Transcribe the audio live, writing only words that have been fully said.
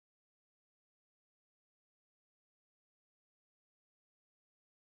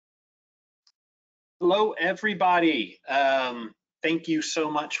Hello, everybody. Thank you so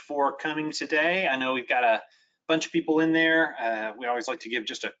much for coming today. I know we've got a bunch of people in there. We always like to give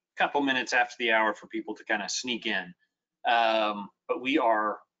just a couple minutes after the hour for people to kind of sneak in. But we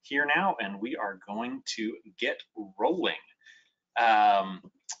are here now and we are going to get rolling. Yeah,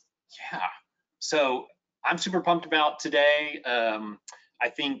 so I'm super pumped about today. I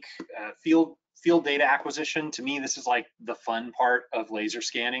think field data acquisition, to me, this is like the fun part of laser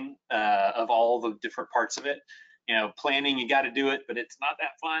scanning, of all the different parts of it. You know, planning, you got to do it, but it's not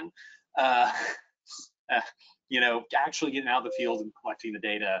that fun. You know, actually getting out of the field and collecting the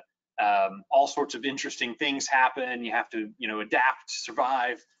data, all sorts of interesting things happen. You have to, you know, adapt,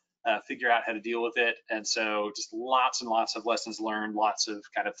 survive, figure out how to deal with it. And so just lots and lots of lessons learned, lots of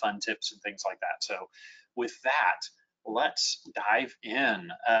kind of fun tips and things like that. So with that, let's dive in,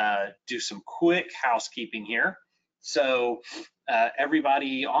 do some quick housekeeping here. So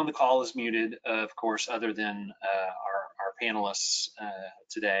everybody on the call is muted, of course, other than our panelists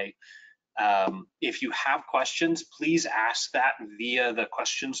today. If you have questions, please ask that via the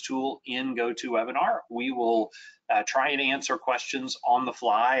questions tool in GoToWebinar. We will try and answer questions on the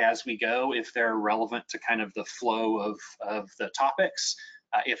fly as we go if they're relevant to kind of the flow of the topics.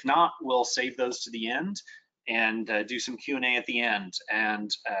 If not, we'll save those to the end and do some Q&A at the end. And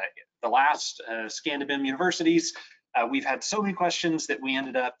the last Scan to BIM Universities, we've had so many questions that we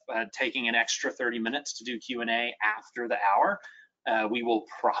ended up taking an extra 30 minutes to do Q&A after the hour. We will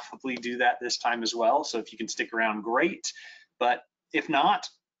probably do that this time as well. So if you can stick around, great. But if not,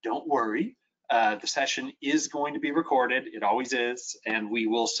 don't worry. The session is going to be recorded. It always is. And we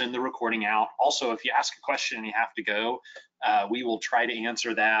will send the recording out. Also, if you ask a question and you have to go, we will try to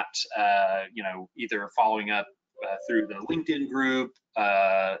answer that, you know, either following up through the LinkedIn group,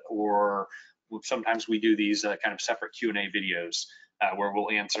 or sometimes we do these kind of separate Q&A videos where we'll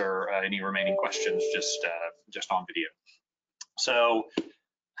answer any remaining questions just on video. So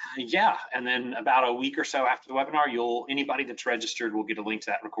yeah, and then about a week or so after the webinar, anybody that's registered will get a link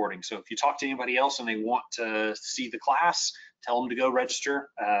to that recording. So if you talk to anybody else and they want to see the class, tell them to go register.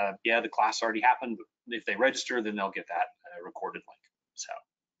 Yeah, the class already happened, but if they register, then they'll get that recorded link. So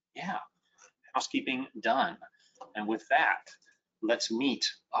yeah, housekeeping done. And with that, let's meet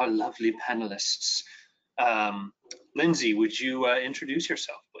our lovely panelists. Lindsay, would you introduce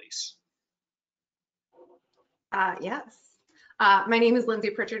yourself, please? Yes. My name is Lindsay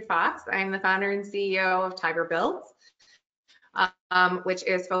Pritchard Fox. I'm the founder and CEO of Tiger Builds, which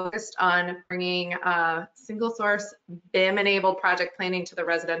is focused on bringing single source BIM-enabled project planning to the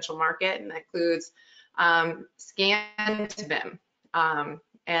residential market, and that includes Scan to BIM.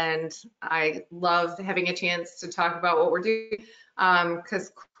 And I love having a chance to talk about what we're doing,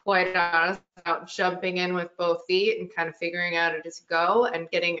 because quite honest, about jumping in with both feet and kind of figuring out as you go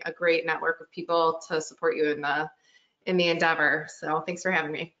and getting a great network of people to support you in the endeavor. So thanks for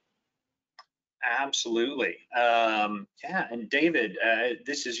having me. Absolutely. Yeah, and David,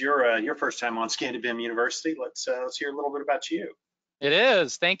 this is your first time on Scan to BIM University. Let's hear a little bit about you. It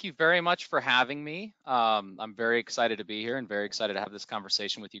is. Thank you very much for having me. I'm very excited to be here and very excited to have this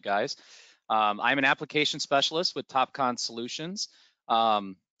conversation with you guys. I'm an application specialist with TopCon Solutions.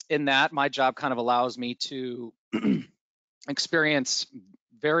 In that, my job kind of allows me to experience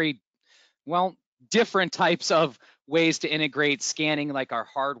very, well, different types of ways to integrate scanning, like our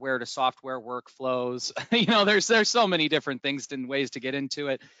hardware to software workflows. You know, there's so many different things and ways to get into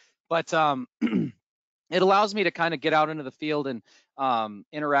it, but it allows me to kind of get out into the field and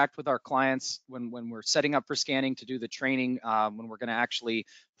interact with our clients when we're setting up for scanning, to do the training, when we're going to actually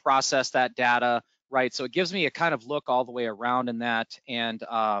process that data, right? So it gives me a kind of look all the way around in that. And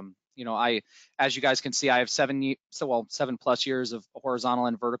you know, as you guys can see, I have 7+ years of horizontal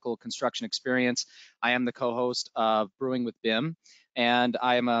and vertical construction experience. I am the co-host of Brewing with BIM, and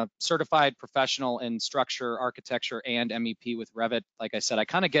I am a certified professional in structure, architecture, and MEP with Revit. Like I said, I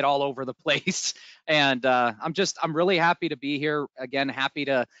kind of get all over the place, and I'm really happy to be here again. Happy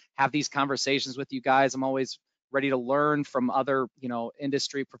to have these conversations with you guys. I'm always ready to learn from other, you know,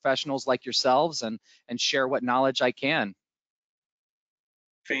 industry professionals like yourselves and share what knowledge I can.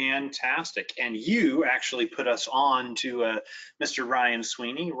 Fantastic. And you actually put us on to Mr. Ryan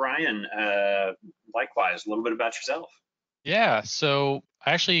Sweeney. Ryan, likewise, a little bit about yourself. Yeah, so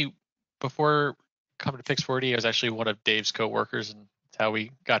I actually, before coming to Pix4D, I was actually one of Dave's co-workers, and that's how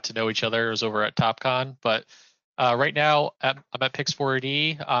we got to know each other. It was over at TopCon. But right now, I'm at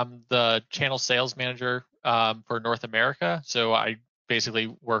Pix4D. I'm the channel sales manager for North America. So I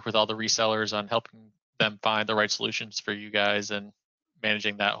basically work with all the resellers on helping them find the right solutions for you guys and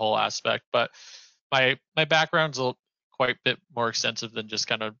managing that whole aspect. But my background's quite a bit more extensive than just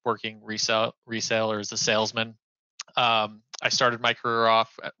kind of working resale or as a salesman. I started my career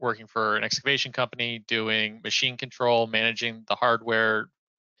off working for an excavation company, doing machine control, managing the hardware,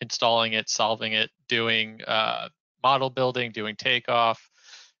 installing it, solving it, doing model building, doing takeoff,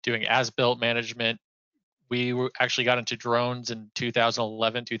 doing as-built management. We actually got into drones in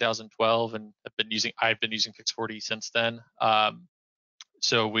 2011, 2012, and I've been using Fix4D since then.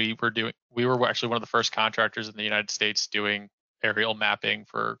 So we were actually one of the first contractors in the United States doing aerial mapping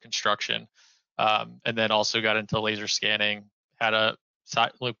for construction, and then also got into laser scanning.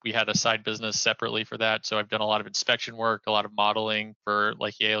 We had a side business separately for that. So I've done a lot of inspection work, a lot of modeling for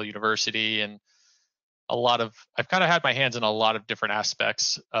like Yale University, and I've kind of had my hands in a lot of different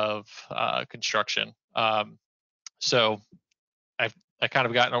aspects of construction. So I kind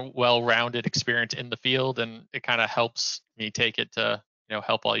of gotten a well-rounded experience in the field, and it kind of helps me take it to,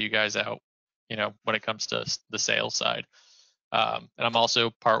 help all you guys out, when it comes to the sales side. And I'm also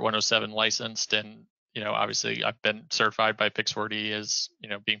Part 107 licensed, and, obviously I've been certified by Pix4D as,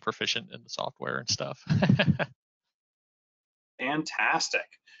 being proficient in the software and stuff. Fantastic.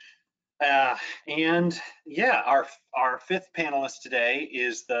 And yeah, our fifth panelist today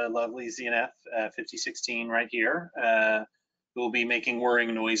is the lovely ZNF 5016 right here. Who will be making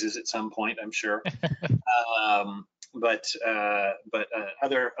whirring noises at some point, I'm sure. But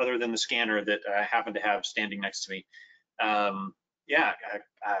other than the scanner that I happen to have standing next to me,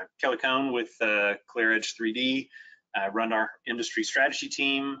 Kelly Cohn with ClearEdge 3D. I run our industry strategy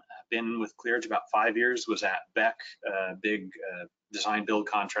team. I've been with ClearEdge about 5 years. Was at Beck, big design build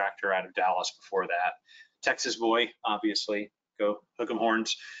contractor out of Dallas before that. Texas boy, obviously. Go hook 'em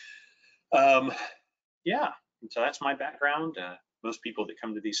horns. So that's my background. Most people that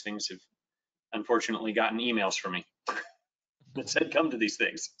come to these things have unfortunately gotten emails from me that said come to these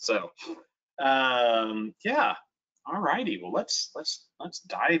things. So all righty. Well, let's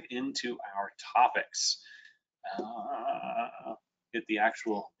dive into our topics. Hit the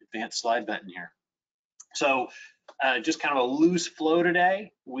actual advanced slide button here. So just kind of a loose flow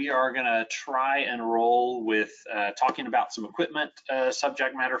today. We are going to try and roll with talking about some equipment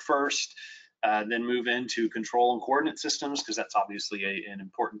subject matter first, then move into control and coordinate systems, because that's obviously an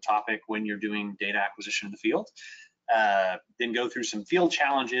important topic when you're doing data acquisition in the field. Then go through some field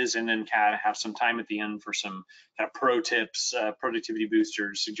challenges, and then kind of have some time at the end for some kind of pro tips, productivity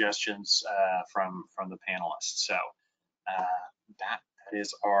boosters, suggestions from the panelists. So that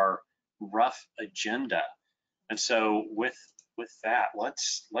is our rough agenda. And so with that,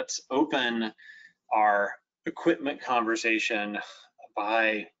 let's open our equipment conversation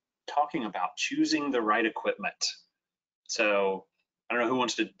by talking about choosing the right equipment. So I don't know who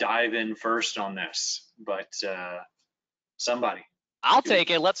wants to dive in first on this, but somebody. I'll take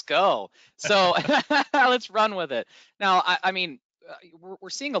it. Let's go. So let's run with it. Now, I mean,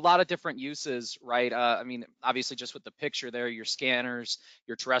 we're seeing a lot of different uses, right? I mean, obviously just with the picture there, your scanners,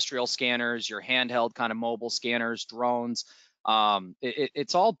 your terrestrial scanners, your handheld kind of mobile scanners, drones.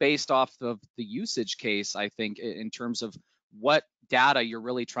 It's all based off of the usage case, I think, in terms of what data you're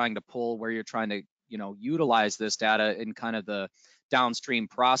really trying to pull, where you're trying to, utilize this data in kind of the downstream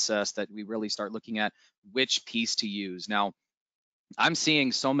process that we really start looking at which piece to use. Now, I'm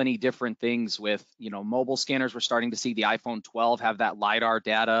seeing so many different things with, mobile scanners. We're starting to see the iPhone 12 have that LiDAR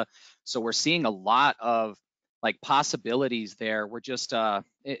data. So we're seeing a lot of like possibilities there. We're just,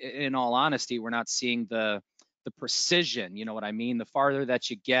 in all honesty, we're not seeing the precision, you know what I mean? The farther that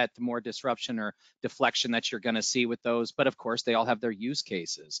you get, the more disruption or deflection that you're going to see with those. But of course, they all have their use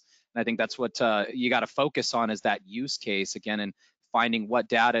cases. And I think that's what you got to focus on, is that use case again, and finding what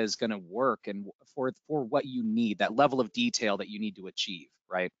data is going to work and for what you need, that level of detail that you need to achieve,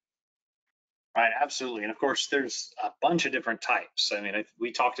 right? Right, absolutely. And of course, there's a bunch of different types. I mean,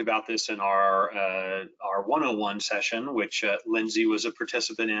 we talked about this in our 101 session, which Lindsay was a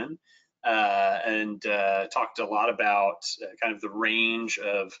participant in, and talked a lot about kind of the range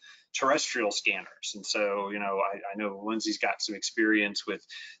of terrestrial scanners. And so, I know Lindsay's got some experience with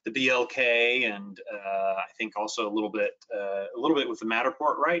the BLK, and I think also a little bit with the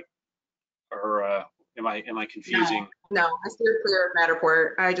Matterport, right? Or am I confusing? No, I steer clear of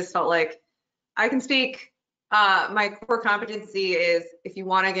Matterport. I just felt like I can speak. My core competency is, if you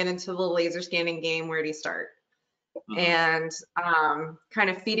want to get into the laser scanning game, where do you start? And kind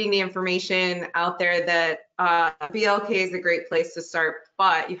of feeding the information out there that BLK is a great place to start,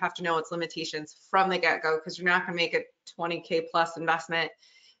 but you have to know its limitations from the get-go, because you're not going to make a 20K plus investment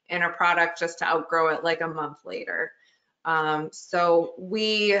in a product just to outgrow it like a month later. So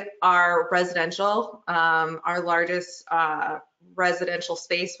we are residential. Our largest residential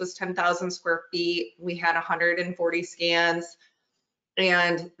space was 10,000 square feet. We had 140 scans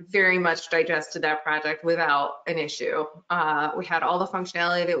and very much digested that project without an issue. We had all the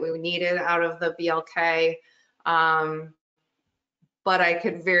functionality that we needed out of the BLK, but I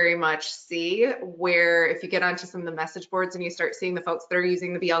could very much see where if you get onto some of the message boards and you start seeing the folks that are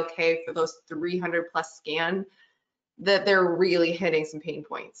using the BLK for those 300 plus scan, that they're really hitting some pain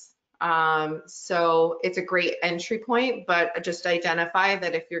points. So it's a great entry point, but just identify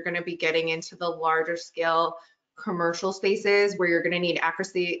that if you're going to be getting into the larger scale commercial spaces where you're going to need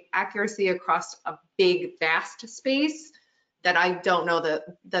accuracy across a big, vast space, that I don't know that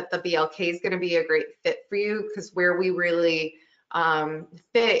the BLK is going to be a great fit for you, because where we really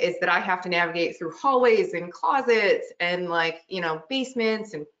fit is that I have to navigate through hallways and closets and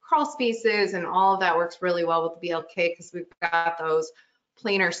basements and crawl spaces, and all of that works really well with the BLK because we've got those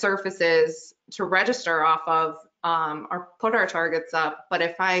planar surfaces to register off of or put our targets up. But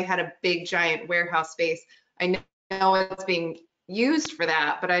if I had a big giant warehouse space, I know it's being used for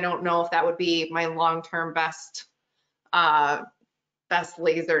that, but I don't know if that would be my long-term best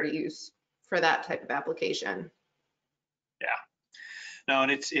laser to use for that type of application. Yeah. No,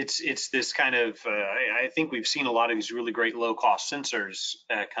 and it's this kind of, I think we've seen a lot of these really great low-cost sensors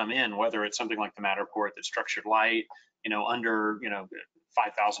come in, whether it's something like the Matterport that's structured light, under,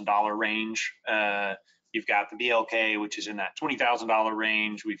 $5,000 range. You've got the BLK, which is in that $20,000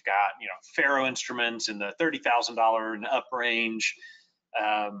 range. We've got, Faro instruments in the $30,000 and up range.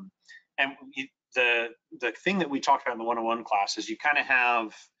 And the thing that we talked about in the 101 class is you kind of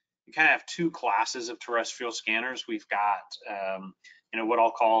have two classes of terrestrial scanners. We've got, what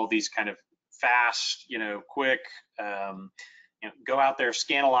I'll call these kind of fast, quick, go out there,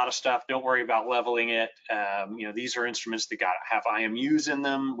 scan a lot of stuff, don't worry about leveling it. These are instruments that have IMUs in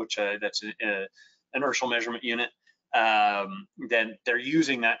them, which that's an inertial measurement unit. Then they're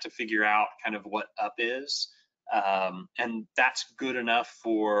using that to figure out kind of what up is. And that's good enough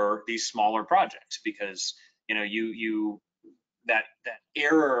for these smaller projects because, that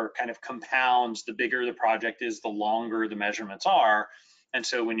error kind of compounds. The bigger the project is, the longer the measurements are. And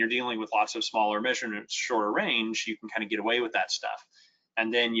so when you're dealing with lots of smaller measurements, shorter range, you can kind of get away with that stuff.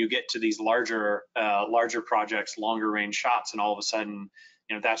 And then you get to these larger projects, longer range shots, and all of a sudden,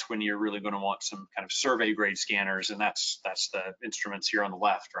 that's when you're really going to want some kind of survey grade scanners, and that's the instruments here on the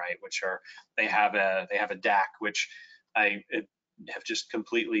left, right? Which are they have a DAC, which I have just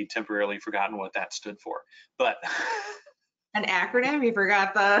completely temporarily forgotten what that stood for, but. An acronym? You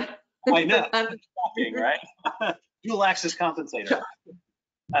forgot the. I know. Shocking, right? Dual axis compensator.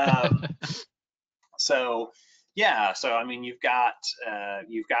 So I mean, you've got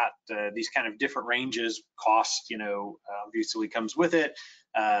these kind of different ranges. Cost, obviously comes with it.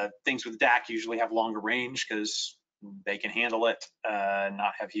 Things with DAC usually have longer range because they can handle it,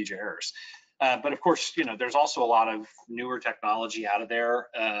 not have huge errors. But of course, there's also a lot of newer technology out of there.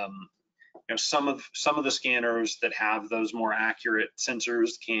 Some of the scanners that have those more accurate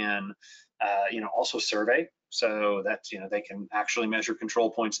sensors can, also survey. So that, they can actually measure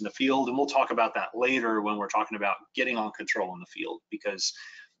control points in the field. And we'll talk about that later when we're talking about getting on control in the field, because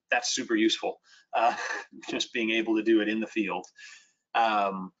that's super useful, just being able to do it in the field.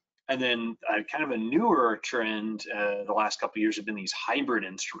 And then kind of a newer trend the last couple of years have been these hybrid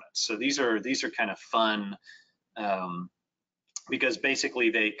instruments. So these are kind of fun, because basically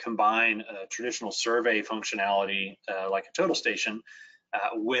they combine a traditional survey functionality like a total station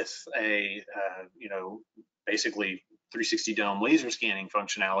with a basically 360 dome laser scanning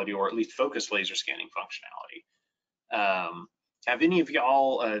functionality, or at least focused laser scanning functionality. Have any of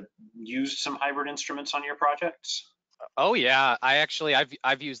y'all used some hybrid instruments on your projects? Oh yeah,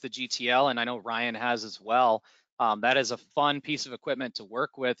 I've used the GTL, and I know Ryan has as well. That is a fun piece of equipment to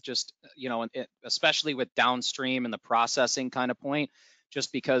work with, just, especially with downstream and the processing kind of point,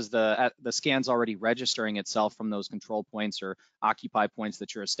 just because the scan's already registering itself from those control points or occupy points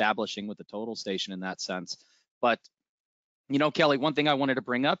that you're establishing with the total station in that sense. But Kelly, one thing I wanted to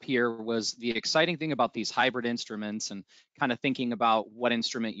bring up here was the exciting thing about these hybrid instruments, and kind of thinking about what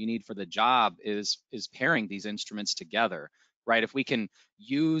instrument you need for the job is pairing these instruments together, right? If we can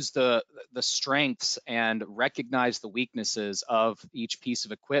use the strengths and recognize the weaknesses of each piece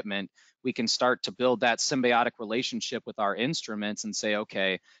of equipment, we can start to build that symbiotic relationship with our instruments and say,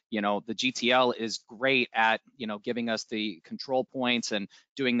 okay, the GTL is great at, giving us the control points and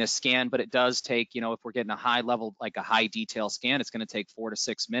doing this scan, but it does take, if we're getting a high level, like a high detail scan, it's going to take 4 to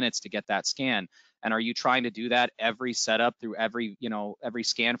 6 minutes to get that scan. And are you trying to do that every setup through every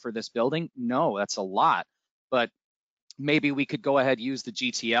scan for this building? No, that's a lot. But maybe we could go ahead, use the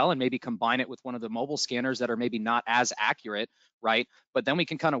GTL and maybe combine it with one of the mobile scanners that are maybe not as accurate, right? But then we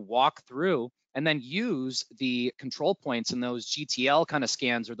can kind of walk through and then use the control points in those GTL kind of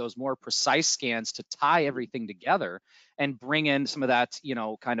scans or those more precise scans to tie everything together and bring in some of that, you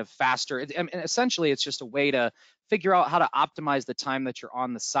know, kind of faster. I mean, essentially, it's just a way to figure out how to optimize the time that you're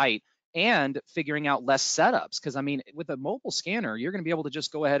on the site and figuring out less setups. Because I mean, with a mobile scanner, you're going to be able to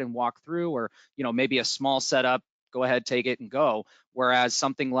just go ahead and walk through, or, you know, maybe a small setup, go ahead, take it and go. Whereas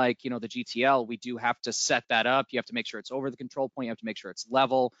something like, you know, the GTL, we do have to set that up. You have to make sure it's over the control point. You have to make sure it's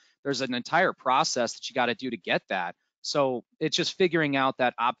level. There's an entire process that you got to do to get that. So it's just figuring out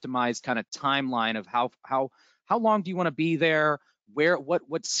that optimized kind of timeline of how long do you want to be there? Where,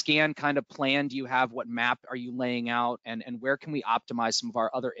 what scan kind of plan do you have? What map are you laying out? And where can we optimize some of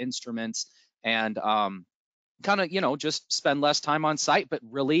our other instruments and kind of, you know, just spend less time on site, but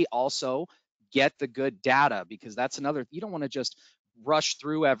really also get the good data, because that's another, you don't want to just rush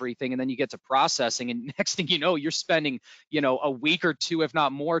through everything and then you get to processing and next thing you know, you're spending, you know, a week or two, if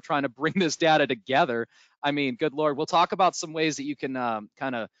not more, trying to bring this data together. I mean, good Lord, we'll talk about some ways that you can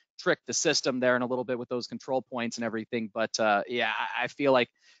kind of trick the system there in a little bit with those control points and everything. But yeah, I feel like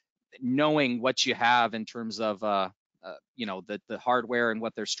knowing what you have in terms of you know, the hardware and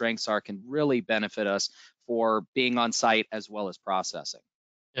what their strengths are can really benefit us for being on site as well as processing.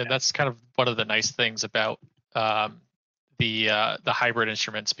 And that's kind of one of the nice things about the hybrid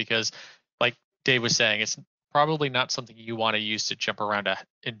instruments, because like Dave was saying, it's probably not something you want to use to jump around a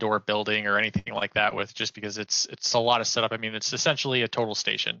indoor building or anything like that with, just because it's a lot of setup. I mean, it's essentially a total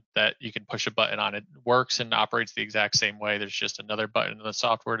station that you can push a button on. It works and operates the exact same way. There's just another button in the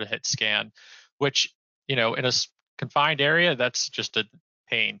software to hit scan, which, you know, in a confined area, that's just a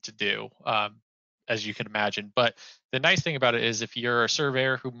pain to do, as you can imagine. But the nice thing about it is, if you're a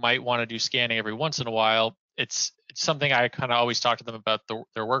surveyor who might want to do scanning every once in a while, it's something I kind of always talk to them about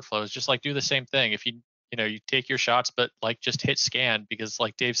their workflows. Just like, do the same thing. If you know, you take your shots, but like just hit scan, because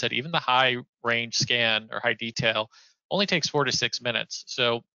like Dave said, even the high range scan or high detail only takes 4 to 6 minutes.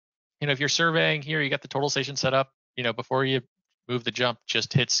 So, you know, if you're surveying here, you got the total station set up, you know, before you move the jump,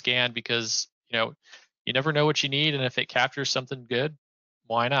 just hit scan, because, you know, you never know what you need. And if it captures something good,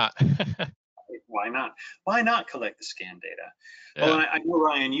 why not? Why not? Why not collect the scan data? Yeah. Well, I know,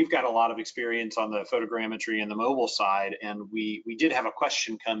 Ryan, you've got a lot of experience on the photogrammetry and the mobile side, and we did have a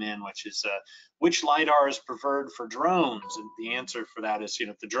question come in, which is which LiDAR is preferred for drones? And the answer for that is, you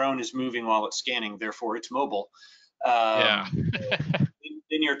know, if the drone is moving while it's scanning, therefore it's mobile. Yeah.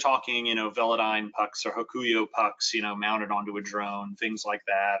 Then you're talking, you know, Velodyne pucks or Hokuyo pucks, you know, mounted onto a drone, things like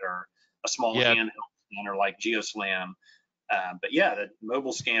that, or a small handheld scanner like GeoSlam. But yeah, the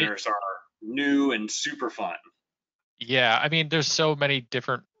mobile scanners are new and super fun. Yeah, I mean, there's so many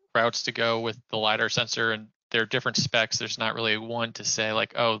different routes to go with the LiDAR sensor, and they're different specs. There's not really one to say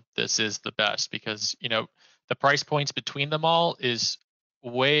like, oh, this is the best, because, you know, the price points between them all is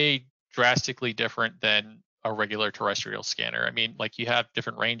way drastically different than a regular terrestrial scanner. I mean, like, you have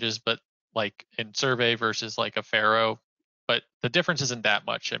different ranges, but like in survey versus like a Faro, but the difference isn't that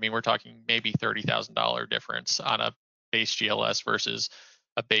much. I mean, we're talking maybe $30,000 difference on a base GLS versus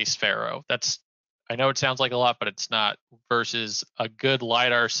a base Faro. I know it sounds like a lot, but it's not, versus a good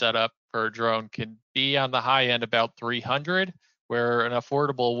LiDAR setup for a drone can be on the high end about 300, where an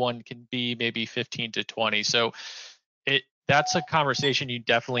affordable one can be maybe 15 to 20. So that's a conversation you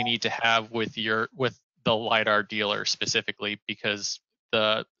definitely need to have with the LiDAR dealer specifically, because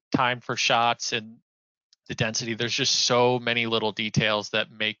the time for shots and the density, there's just so many little details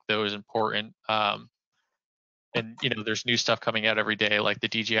that make those important. And, you know, there's new stuff coming out every day, like the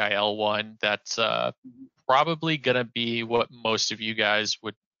DJI L1. That's probably going to be what most of you guys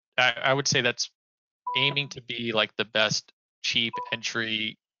I would say that's aiming to be like the best cheap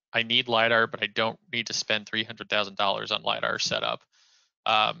entry. I need LiDAR, but I don't need to spend $300,000 on LiDAR setup.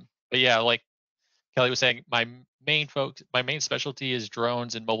 But yeah, like Kelly was saying, my main specialty is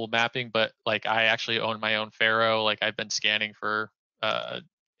drones and mobile mapping, but like, I actually own my own Faro. Like, I've been scanning for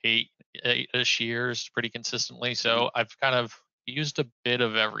 8-ish years pretty consistently. So I've kind of used a bit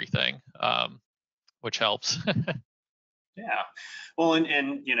of everything, which helps. Yeah. Well,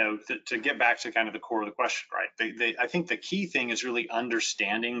 and you know, to get back to kind of the core of the question, right? I think the key thing is really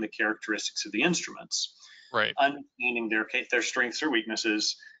understanding the characteristics of the instruments, Right. understanding their strengths or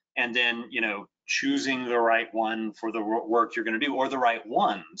weaknesses, and then, you know, choosing the right one for the work you're going to do, or the right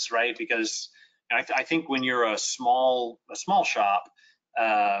ones, right? Because I think when you're a small shop,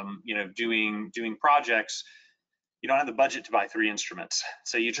 you know, doing projects, you don't have the budget to buy 3 instruments.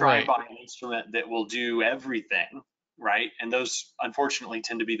 So you try and buy an instrument that will do everything, right? And those, unfortunately,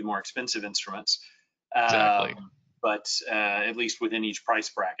 tend to be the more expensive instruments. Exactly. but at least within each price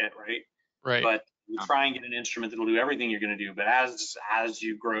bracket, right? Right. But you try and get an instrument that'll do everything you're going to do. But as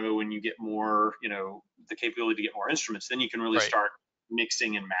you grow and you get more, the capability to get more instruments, then you can really Right. start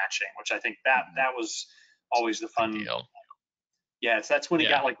mixing and matching, which I think that was always the fun. Deal. Yeah, so that's when it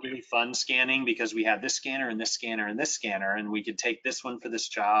Yeah. got like really fun scanning, because we had this scanner and this scanner and this scanner, and we could take this one for this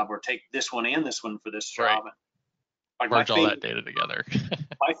job or take this one and this one for this job. Right. Like Merge all that data together.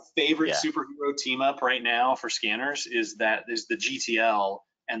 my favorite Yeah. superhero team up right now for scanners is the GTL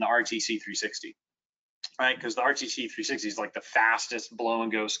and the RTC 360. Right, because the RTC 360 is like the fastest blow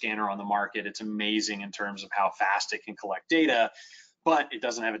and go scanner on the market. It's amazing in terms of how fast it can collect data, but it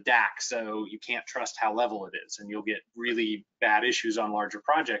doesn't have a DAC, so you can't trust how level it is, and you'll get really bad issues on larger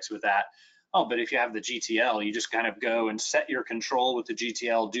projects with that. Oh, but if you have the GTL, you just kind of go and set your control with the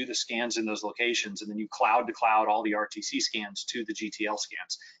GTL, do the scans in those locations, and then you cloud to cloud all the RTC scans to the GTL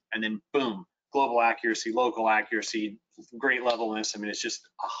scans, and then boom, global accuracy, local accuracy, great levelness. I mean, it's just,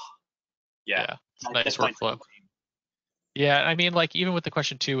 yeah. Nice workflow. Yeah, I mean, like even with the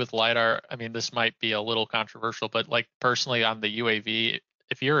question too with LiDAR, I mean, this might be a little controversial, but like personally on the UAV,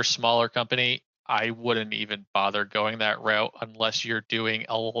 if you're a smaller company, I wouldn't even bother going that route unless you're doing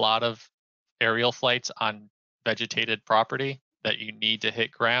a lot of aerial flights on vegetated property that you need to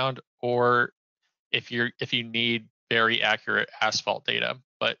hit ground, or if you need very accurate asphalt data.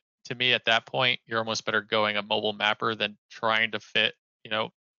 But to me, at that point, you're almost better going a mobile mapper than trying to fit,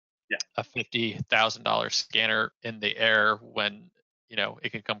 a $50,000 scanner in the air when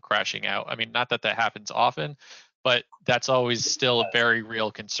it can come crashing out. I mean, not that happens often, but that's always still a very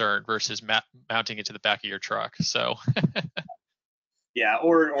real concern versus mounting it to the back of your truck. So yeah,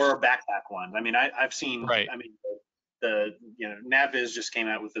 or a backpack one. I mean, I've seen. Right. I mean, the NavViz just came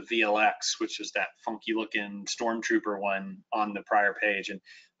out with the VLX, which is that funky looking stormtrooper one on the prior page, and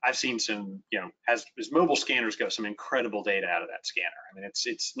I've seen some, as mobile scanners go, some incredible data out of that scanner. I mean,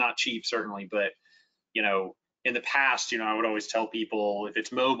 it's not cheap certainly, but in the past, I would always tell people if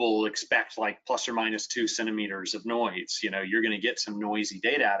it's mobile, expect like plus or minus 2 centimeters of noise. You're going to get some noisy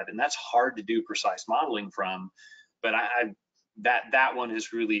data out of it, and that's hard to do precise modeling from. But that one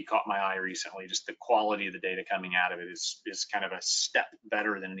has really caught my eye recently. Just the quality of the data coming out of it is kind of a step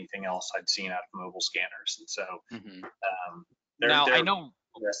better than anything else I'd seen out of mobile scanners. And so I know.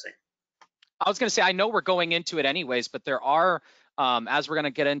 I was going to say, I know we're going into it anyways, but there are, as we're going to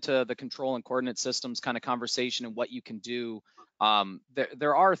get into the control and coordinate systems kind of conversation and what you can do,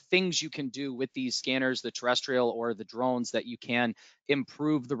 there are things you can do with these scanners, the terrestrial or the drones, that you can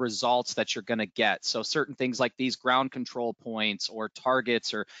improve the results that you're going to get. So certain things like these ground control points or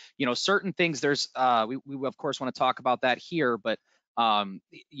targets, or certain things. There's we of course want to talk about that here, but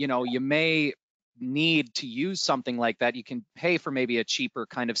you may need to use something like that. You can pay for maybe a cheaper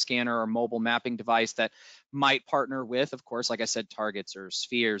kind of scanner or mobile mapping device that might partner with, of course, like I said, targets or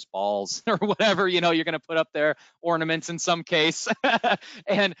spheres, balls, or whatever, you're going to put up there, ornaments in some case.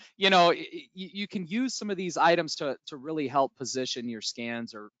 And, you can use some of these items to really help position your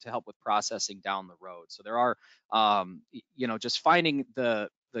scans or to help with processing down the road. So there are, just finding the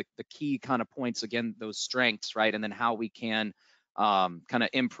key kind of points, again, those strengths, right? And then how we can kind of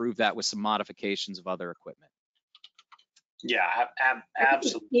improve that with some modifications of other equipment. Yeah,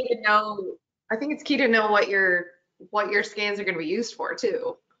 absolutely. I think it's key to know what your scans are going to be used for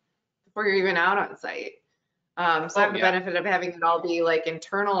too, before you're even out on site. So I have the benefit of having it all be like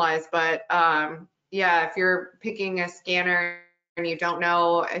internalized, but yeah, if you're picking a scanner and you don't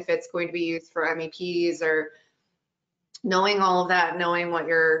know if it's going to be used for MEPs, or knowing all of that, knowing what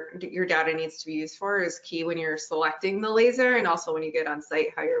your data needs to be used for is key when you're selecting the laser, and also when you get on site,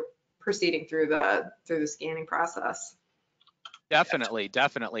 how you're proceeding through the scanning process.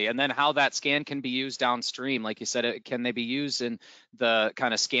 Definitely. And then how that scan can be used downstream. Like you said, can they be used in the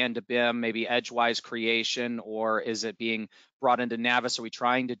kind of scan to BIM, maybe edgewise creation, or is it being brought into Navis? Are we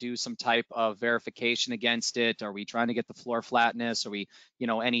trying to do some type of verification against it? Are we trying to get the floor flatness? Are we,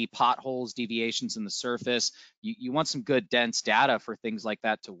 any potholes, deviations in the surface? You want some good dense data for things like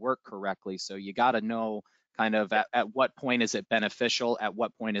that to work correctly. So you got to know kind of at what point is it beneficial? At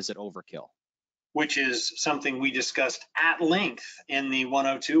what point is it overkill? Which is something we discussed at length in the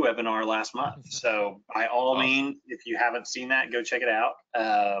 102 webinar last month. So by all means, if you haven't seen that, go check it out.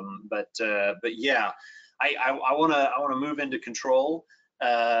 But yeah, I want to move into control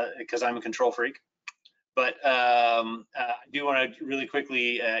because I'm a control freak. But I do want to really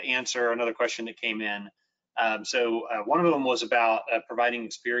quickly answer another question that came in. So one of them was about providing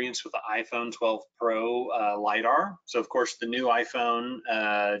experience with the iPhone 12 Pro LiDAR. So of course the new iPhone,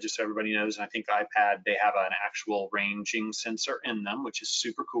 just so everybody knows, and I think the iPad, they have an actual ranging sensor in them, which is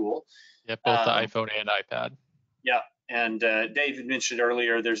super cool. Yeah, both the iPhone and iPad. Yeah, and David mentioned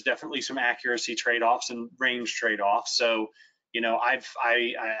earlier, there's definitely some accuracy trade-offs and range trade-offs. So, you know,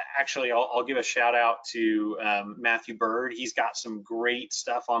 I'll give a shout out to Matthew Bird. He's got some great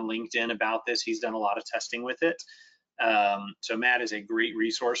stuff on LinkedIn about this. He's done a lot of testing with it. So Matt is a great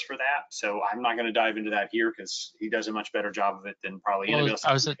resource for that. So I'm not going to dive into that here because he does a much better job of it than probably anybody else.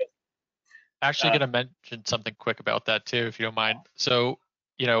 I was actually going to mention something quick about that too, if you don't mind. So,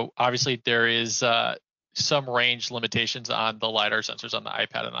 you know, obviously there is some range limitations on the LiDAR sensors on the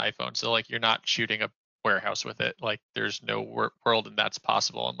iPad and the iPhone. So like you're not shooting a warehouse with it. Like there's no world and that's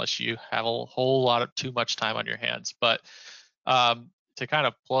possible unless you have a whole lot of too much time on your hands. But to kind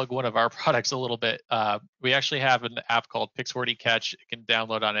of plug one of our products a little bit, we actually have an app called Pix4D Catch. It can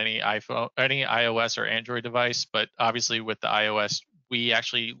download on any iPhone, any iOS or Android device. But obviously with the iOS, we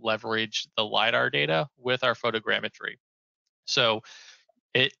actually leverage the LiDAR data with our photogrammetry. So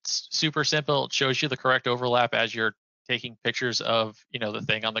it's super simple. It shows you the correct overlap as you're taking pictures of, you know, the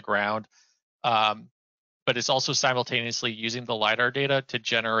thing on the ground. But it's also simultaneously using the LiDAR data to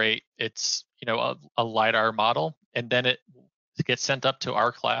generate its, you know, a LiDAR model, and then it gets sent up to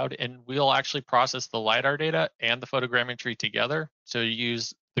our cloud, and we'll actually process the LiDAR data and the photogrammetry together. So you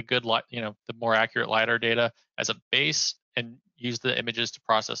use the good, you know, the more accurate LiDAR data as a base, and use the images to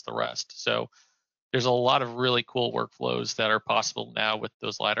process the rest. So there's a lot of really cool workflows that are possible now with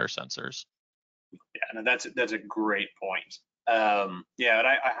those LiDAR sensors. Yeah, no, that's a great point. Yeah, and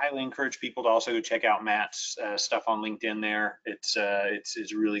I highly encourage people to also go check out Matt's stuff on LinkedIn there. It's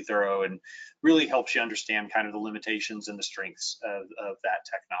really thorough and really helps you understand kind of the limitations and the strengths of that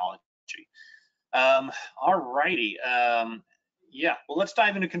technology. All righty. Yeah, well, let's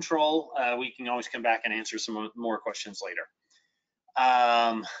dive into control. We can always come back and answer some more questions later.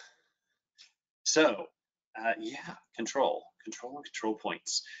 Yeah, control and control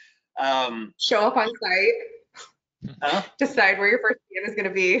points. Show up on site, decide where your first scan is going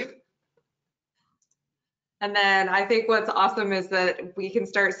to be. And then I think what's awesome is that we can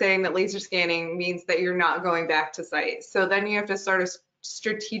start saying that laser scanning means that you're not going back to site. So then you have to sort of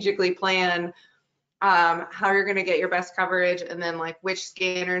strategically plan how you're going to get your best coverage, and then like which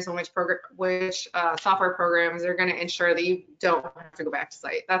scanners and which software programs are going to ensure that you don't have to go back to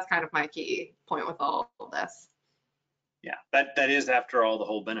site. That's kind of my key point with all of this. Yeah, that is, after all, the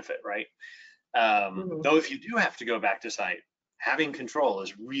whole benefit, right? Though if you do have to go back to site, having control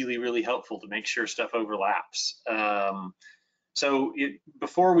is really, really helpful to make sure stuff overlaps. So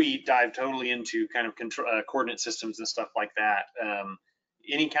before we dive totally into kind of coordinate systems and stuff like that,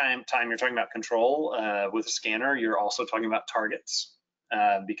 any kind of time you're talking about control with a scanner, you're also talking about targets,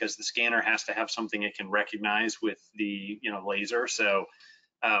 because the scanner has to have something it can recognize with the laser. So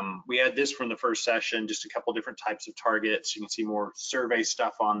we had this from the first session, just a couple different types of targets. You can see more survey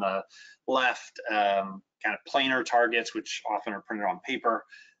stuff on the left, kind of planar targets, which often are printed on paper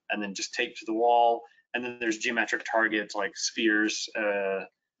and then just taped to the wall. And then there's geometric targets like spheres.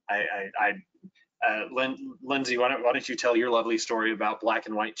 Lindsay, why don't you tell your lovely story about black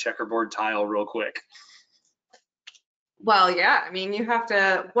and white checkerboard tile real quick? Well, yeah, I mean, you have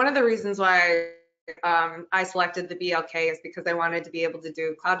to, one of the reasons why I selected the BLK is because I wanted to be able to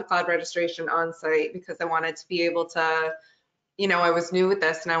do cloud-to-cloud registration on site, because I wanted to be able to, I was new with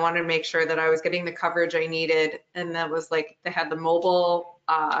this and I wanted to make sure that I was getting the coverage I needed. And that was like, they had the mobile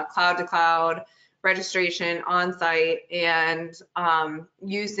cloud-to-cloud registration on site, and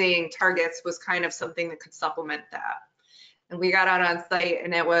using targets was kind of something that could supplement that. And we got out on site,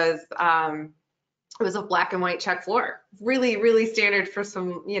 and it was a black and white check floor, really, really standard for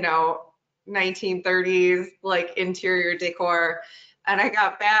some, 1930s like interior decor. And I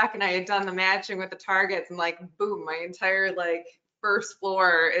got back and I had done the matching with the targets, and like, boom, my entire like first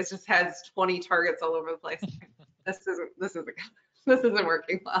floor just has 20 targets all over the place. This isn't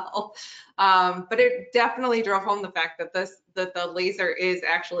working well. But it definitely drove home the fact that the laser is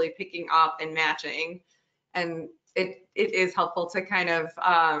actually picking up and matching, and it is helpful to kind of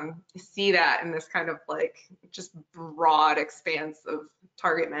see that in this kind of like just broad expanse of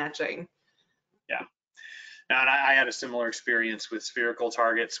target matching. Yeah. Now, and I had a similar experience with spherical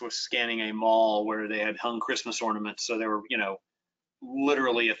targets with scanning a mall where they had hung Christmas ornaments. So there were,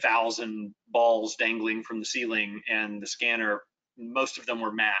 literally 1,000 balls dangling from the ceiling, and the scanner, most of them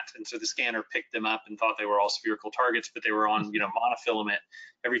were matte. And so the scanner picked them up and thought they were all spherical targets, but they were on, monofilament.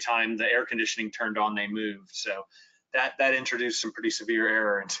 Every time the air conditioning turned on, they moved. So that introduced some pretty severe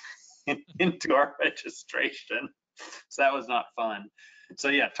error into our registration. So that was not fun. So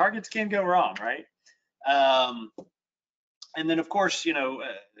yeah, targets can go wrong, right? And then of course,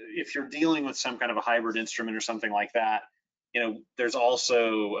 if you're dealing with some kind of a hybrid instrument or something like that, there's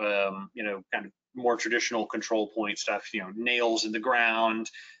also, kind of more traditional control point stuff, nails in the ground,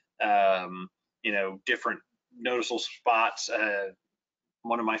 different noticeable spots.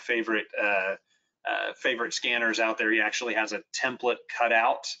 One of my favorite scanners out there, he actually has a template cut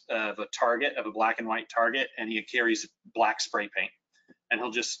out of a target, of a black and white target, and he carries black spray paint. And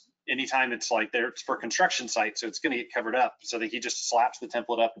he'll just, anytime it's like there, it's for construction site, so it's going to get covered up. So that he just slaps the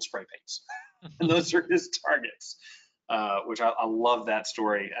template up and spray paints. And those are his targets, which I love that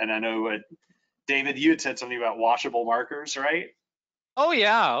story. And I know, David, you had said something about washable markers, right? Oh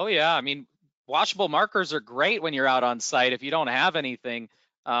yeah, oh yeah. I mean, washable markers are great when you're out on site. If you don't have anything,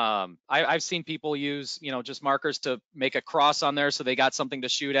 I've seen people use, just markers to make a cross on there so they got something to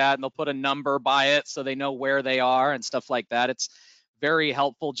shoot at, and they'll put a number by it so they know where they are and stuff like that. It's very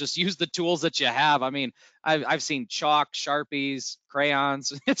helpful. Just use the tools that you have. I mean, I've seen chalk, Sharpies,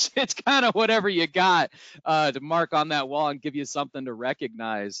 crayons. It's kind of whatever you got to mark on that wall and give you something to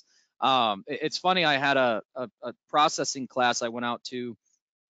recognize. It's funny, I had a processing class I went out to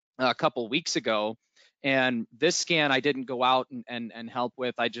a couple weeks ago, and this scan I didn't go out and help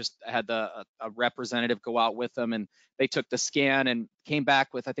with. I just had a representative go out with them, and they took the scan and came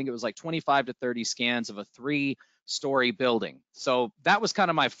back with, I think it was like 25 to 30 scans of a 3-story building. So that was kind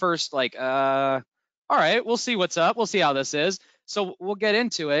of my first like, all right, we'll see what's up. We'll see how this is. So we'll get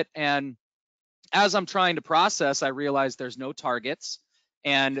into it. And as I'm trying to process, I realized there's no targets.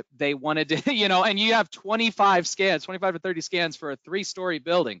 And they wanted to, and you have 25 to 30 scans for a 3-story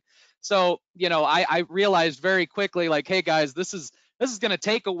building. So, I realized very quickly, like, hey guys, this is going to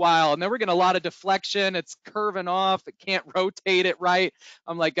take a while, and then we're getting a lot of deflection. It's curving off. It can't rotate it right.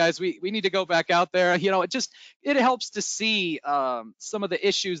 I'm like, guys, we need to go back out there. It helps to see some of the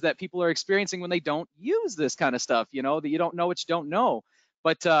issues that people are experiencing when they don't use this kind of stuff, that you don't know what you don't know.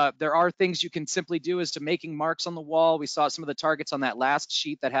 But there are things you can simply do as to making marks on the wall. We saw some of the targets on that last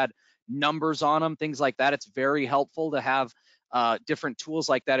sheet that had numbers on them, things like that. It's very helpful to have different tools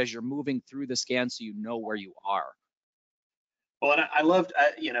like that as you're moving through the scan so you know where you are. Well, and I loved,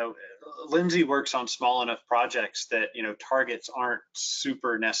 Lindsay works on small enough projects that, targets aren't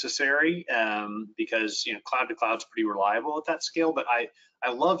super necessary because, cloud to cloud is pretty reliable at that scale. But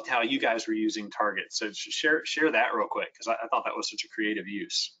I loved how you guys were using targets. So share that real quick, because I thought that was such a creative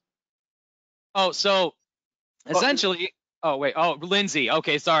use. Oh, so essentially, Lindsay.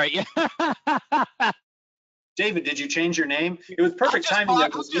 Okay, sorry. David, did you change your name? It was perfect timing. I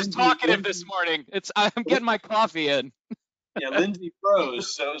was just talkative this morning. I'm getting my coffee in. Yeah, Lindsay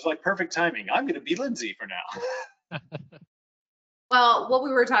froze, so it was like perfect timing. I'm going to be Lindsay for now. Well, what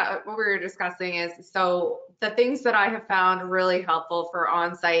we were discussing is, so the things that I have found really helpful for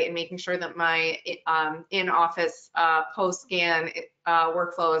on-site and making sure that my in-office post-scan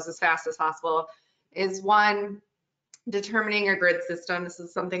workflow is as fast as possible is, one, determining a grid system. This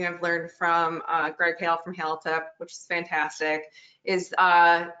is something I've learned from Greg Hale from HaleTip, which is fantastic, is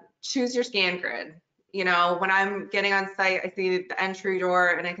choose your scan grid. When I'm getting on site, I see the entry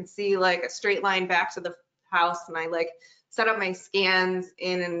door and I can see like a straight line back to the house, and I like set up my scans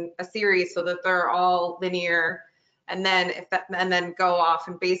in a series so that they're all linear, and then go off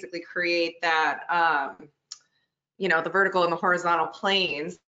and basically create that the vertical and the horizontal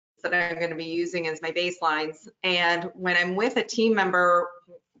planes that I'm going to be using as my baselines. And when I'm with a team member,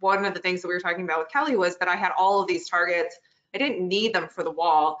 one of the things that we were talking about with Kelly was that I had all of these targets. I didn't need them for the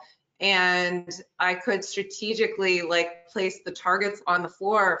wall, and I could strategically place the targets on the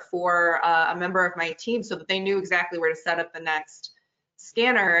floor for a member of my team so that they knew exactly where to set up the next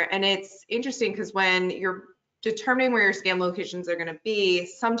scanner. And it's interesting because when you're determining where your scan locations are going to be,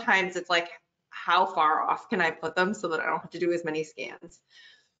 sometimes it's like, how far off can I put them so that I don't have to do as many scans?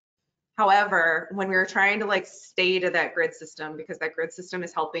 However, when we were trying to stay to that grid system, because that grid system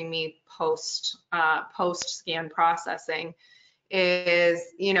is helping me post scan processing, is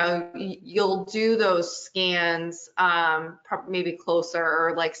you'll do those scans maybe closer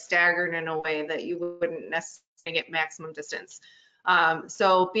or staggered in a way that you wouldn't necessarily get maximum distance.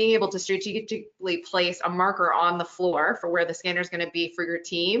 So being able to strategically place a marker on the floor for where the scanner is going to be for your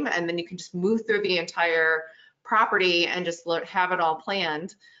team, and then you can just move through the entire property and just have it all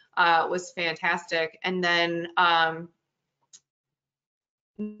planned, was fantastic. And then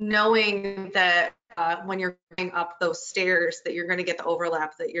knowing that when you're going up those stairs that you're going to get the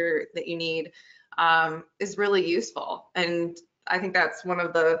overlap that you need is really useful. And I think that's one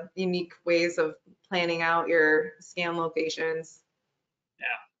of the unique ways of planning out your scan locations.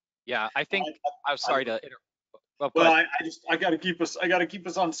 Yeah, I think I'm sorry to interrupt. Well, I got to keep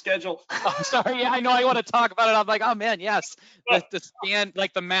us on schedule. I'm sorry. Yeah, I know. I want to talk about it. I'm like, oh man, yes. The scan,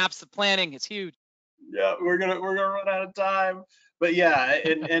 the maps, the planning, it's huge. Yeah, we're gonna run out of time. But yeah,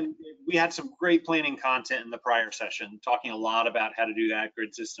 and we had some great planning content in the prior session, talking a lot about how to do that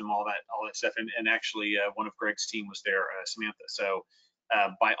grid system, all that stuff. And actually, one of Greg's team was there, Samantha. So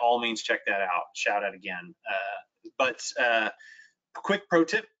by all means, check that out. Shout out again. But quick pro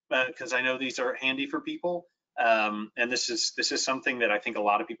tip, because I know these are handy for people. And this is something that I think a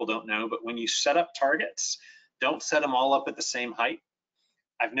lot of people don't know. But when you set up targets, don't set them all up at the same height.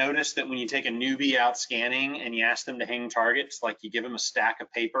 I've noticed that when you take a newbie out scanning and you ask them to hang targets, like you give them a stack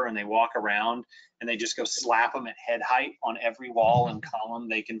of paper and they walk around and they just go slap them at head height on every wall and column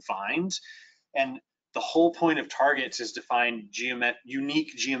they can find. And the whole point of targets is to find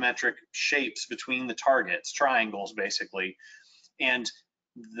unique geometric shapes between the targets, triangles basically. And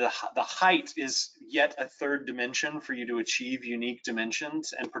the height is yet a third dimension for you to achieve unique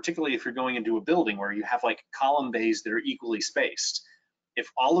dimensions. And particularly if you're going into a building where you have like column bays that are equally spaced. If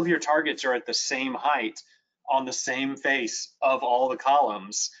all of your targets are at the same height on the same face of all the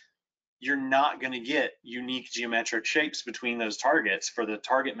columns, you're not going to get unique geometric shapes between those targets for the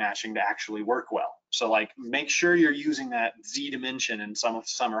target matching to actually work well. So like make sure you're using that Z dimension, and some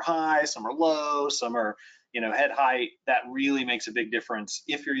are high, some are low, some are, you know, head height. That really makes a big difference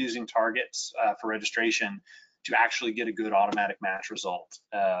if you're using targets for registration to actually get a good automatic match result.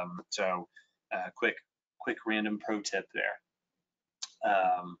 Quick random pro tip there.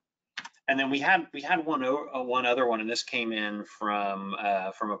 And then we had one other one, and this came in from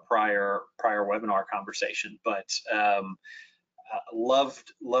a prior webinar conversation, but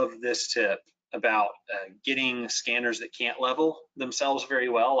loved this tip about getting scanners that can't level themselves very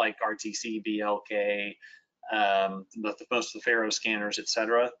well, like RTC, BLK, most of the Faro scanners,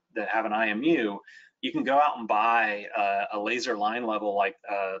 etc., that have an IMU. You can go out and buy a laser line level like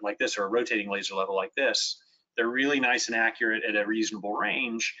this, or a rotating laser level like this. They're really nice and accurate at a reasonable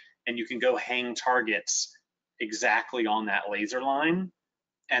range, and you can go hang targets exactly on that laser line,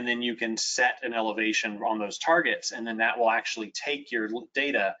 and then you can set an elevation on those targets, and then that will actually take your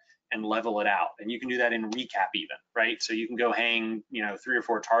data and level it out. And you can do that in recap even, right? So you can go hang, you know, 3 or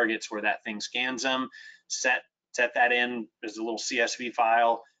 4 targets where that thing scans them, set that in as a little CSV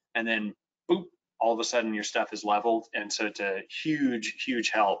file, and then boop, all of a sudden your stuff is leveled. And so it's a huge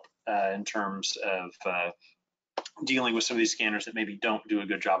help in terms of dealing with some of these scanners that maybe don't do a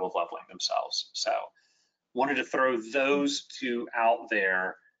good job of leveling themselves. So wanted to throw those two out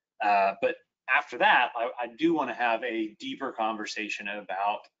there. But after that, I do want to have a deeper conversation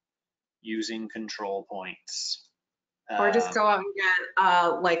about using control points. Or just go out and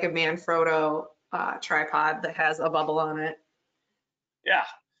get like a Manfrotto tripod that has a bubble on it.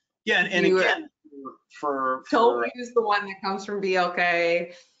 Yeah, and again, don't use the one that comes from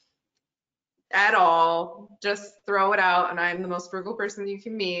BLK at all. Just throw it out, and I'm the most frugal person you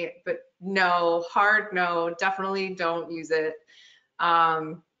can meet, but no, hard no, definitely don't use it.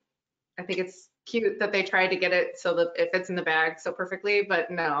 I think it's cute that they tried to get it so that it fits in the bag so perfectly,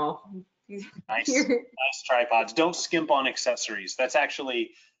 but no. Nice tripods. Don't skimp on accessories. That's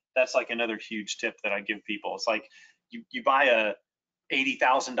like another huge tip that I give people. It's like you buy a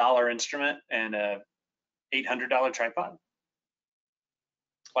 $80,000 instrument and a $800 tripod.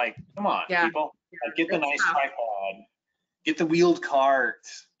 Like, come on, people. Like, get the nice tripod, get the wheeled cart,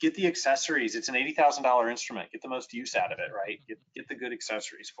 get the accessories. It's an $80,000 instrument. Get the most use out of it, right? Get the good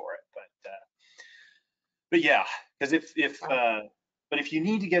accessories for it. But yeah, because if you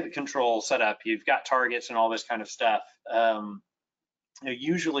need to get the control set up, you've got targets and all this kind of stuff.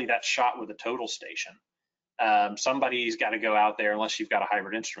 Usually that's shot with a total station. Somebody's got to go out there, unless you've got a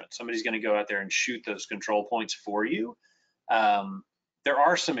hybrid instrument, somebody's going to go out there and shoot those control points for you. There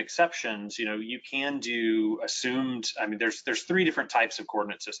are some exceptions. You know, you can do assumed. I mean, there's 3 different types of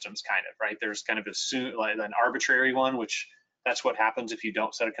coordinate systems, kind of, right? There's kind of like an arbitrary one, which that's what happens if you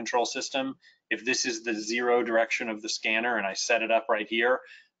don't set a control system. If this is the 0 direction of the scanner and I set it up right here,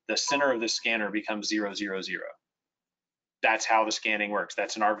 the center of the scanner becomes 0, 0, 0. That's how the scanning works.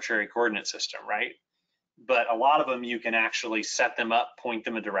 That's an arbitrary coordinate system, right? But a lot of them, you can actually set them up, point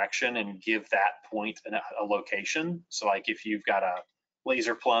them a direction, and give that point a location. So like if you've got a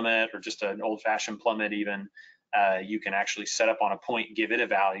laser plummet or just an old-fashioned plummet even, you can actually set up on a point, give it a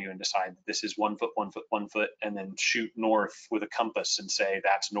value, and decide that this is 1 foot, 1 foot, 1 foot, and then shoot north with a compass and say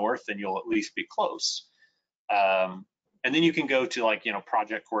that's north, and you'll at least be close. And then you can go to, like, you know,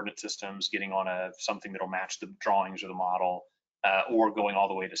 project coordinate systems, getting on something that'll match the drawings or the model, or going all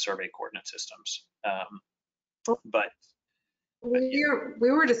the way to survey coordinate systems. But we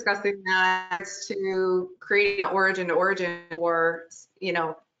were discussing that to create origin to origin for, you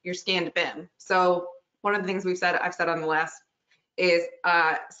know, your scanned BIM. So one of the things I've said on the last is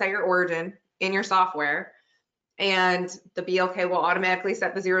set your origin in your software, and the BLK will automatically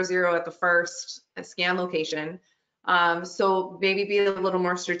set the 00 at the first scan location. So maybe be a little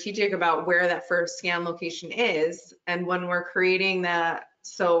more strategic about where that first scan location is. And when we're creating that,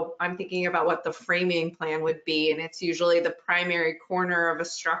 so I'm thinking about what the framing plan would be, and it's usually the primary corner of a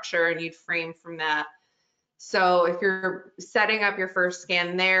structure, and you'd frame from that. So if you're setting up your first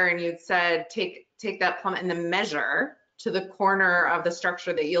scan there and you'd said take that plummet and then measure to the corner of the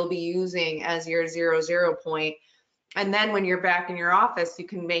structure that you'll be using as your 00 point, and then when you're back in your office, you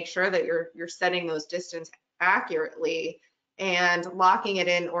can make sure that you're setting those distance accurately, and locking it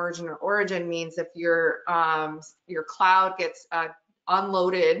in origin or origin means if your cloud gets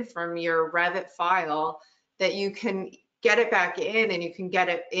unloaded from your Revit file, that you can get it back in, and you can get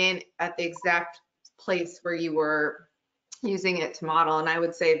it in at the exact place where you were using it to model. And I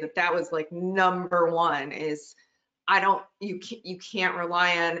would say that that was like number one is you can't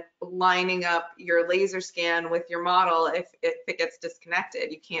rely on lining up your laser scan with your model if it gets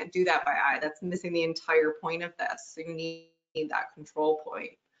disconnected. You can't do that by eye. That's missing the entire point of this. So you need that control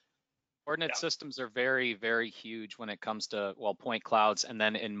point. Coordinate systems are very, very huge when it comes to, well, point clouds, and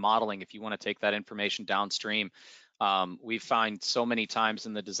then in modeling, if you want to take that information downstream. We find so many times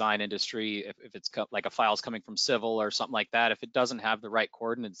in the design industry, if it's like a file's coming from civil or something like that, if it doesn't have the right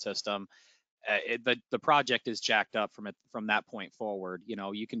coordinate system, the project is jacked up from that point forward. You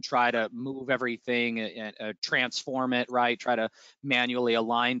know, you can try to move everything and transform it, right? Try to manually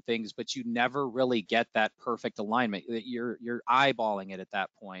align things, but you never really get that perfect alignment. You're eyeballing it at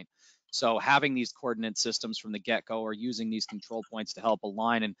that point. So having these coordinate systems from the get-go, or using these control points to help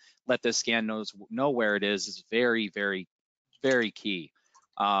align and let the scan know where it is very, very, very key.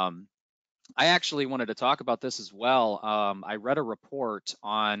 I actually wanted to talk about this as well. I read a report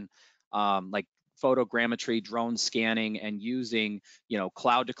on like photogrammetry, drone scanning, and using, you know,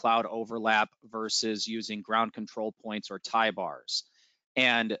 cloud-to-cloud overlap versus using ground control points or tie bars.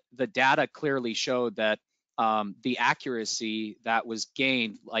 And the data clearly showed that the accuracy that was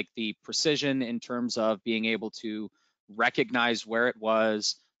gained, like the precision in terms of being able to recognize where it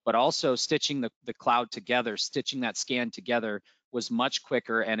was, but also stitching the cloud together, stitching that scan together, was much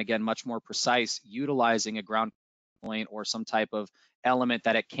quicker and, again, much more precise, utilizing a ground point or some type of element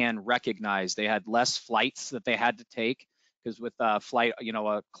that it can recognize. They had less flights that they had to take, because with flight, you know,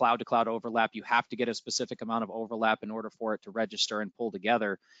 a cloud-to-cloud overlap, you have to get a specific amount of overlap in order for it to register and pull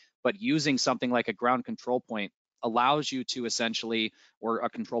together. But using something like a ground control point allows you to essentially, or a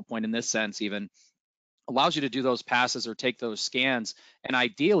control point in this sense even, allows you to do those passes or take those scans, and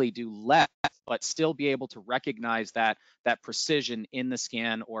ideally do less, but still be able to recognize that precision in the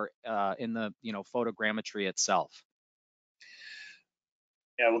scan or in the, you know, photogrammetry itself.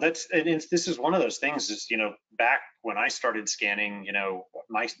 Yeah, well, this is one of those things. Is, you know, back when I started scanning, you know,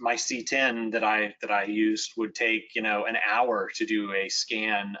 my C10 that I used would take, you know, an hour to do a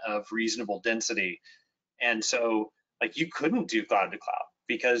scan of reasonable density, and so like you couldn't do cloud to cloud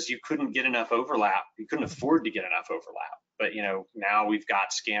because you couldn't get enough overlap. You couldn't afford to get enough overlap. But, you know, now we've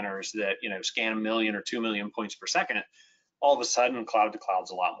got scanners that, you know, scan 1 million or 2 million points per second. All of a sudden, cloud to cloud is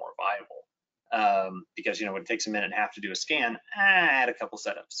a lot more viable, because, you know, when it takes a minute and a half to do a scan, add a couple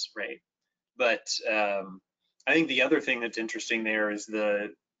setups, right? But I think the other thing that's interesting there is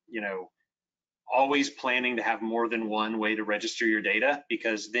you know, always planning to have more than one way to register your data,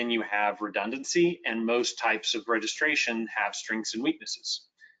 because then you have redundancy, and most types of registration have strengths and weaknesses.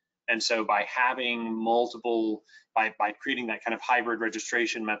 And so by having multiple, by creating that kind of hybrid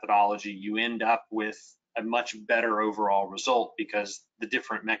registration methodology, you end up with a much better overall result, because the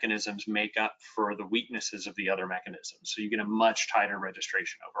different mechanisms make up for the weaknesses of the other mechanisms. So you get a much tighter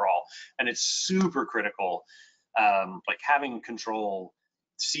registration overall. And it's super critical. Like having control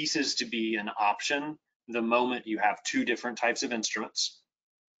ceases to be an option the moment you have two different types of instruments.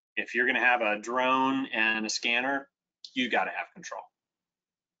 If you're going to have a drone and a scanner, you got to have control.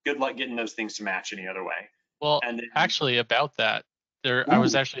 Good luck getting those things to match any other way. Well, and then, actually, about that, I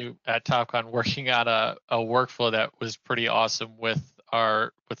was actually at TopCon working on a workflow that was pretty awesome with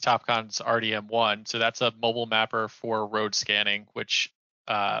TopCon's RDM1. So that's a mobile mapper for road scanning, which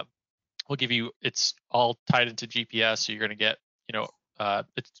will give you, it's all tied into GPS. So you're going to get, you know,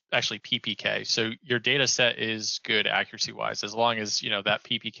 it's actually PPK. So your data set is good accuracy wise, as long as, you know, that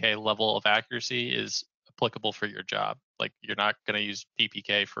PPK level of accuracy is applicable for your job. Like you're not going to use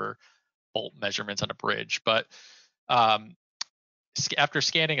PPK for bolt measurements on a bridge. But after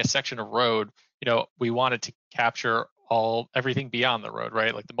scanning a section of road, you know, we wanted to capture everything beyond the road,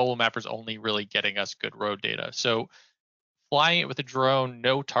 right? Like the mobile mapper's only really getting us good road data. So flying it with a drone,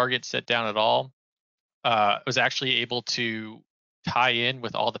 no target set down at all, was actually able to tie in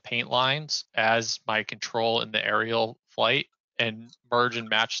with all the paint lines as my control in the aerial flight and merge and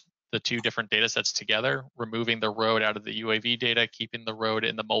match the two different data sets together, removing the road out of the UAV data, keeping the road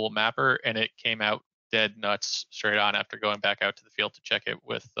in the mobile mapper, and it came out dead nuts straight on after going back out to the field to check it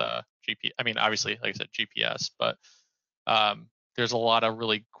with GPS. I mean, obviously, like I said, GPS, but there's a lot of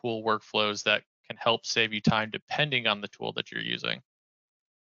really cool workflows that can help save you time depending on the tool that you're using.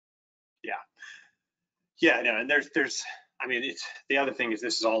 Yeah, no, and there's, I mean, it's, the other thing is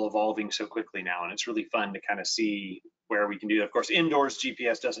this is all evolving so quickly now, and it's really fun to kind of see where we can do that. Of course, indoors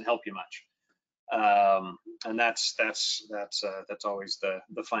GPS doesn't help you much, and that's always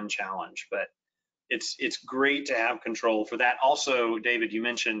the fun challenge. But it's great to have control for that. Also, David, you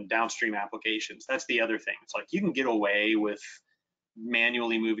mentioned downstream applications. That's the other thing. It's like you can get away with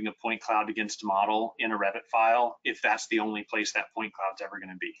manually moving a point cloud against a model in a Revit file if that's the only place that point cloud's ever going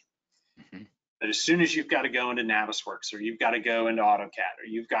to be. Mm-hmm. But as soon as you've got to go into Navisworks, or you've got to go into AutoCAD, or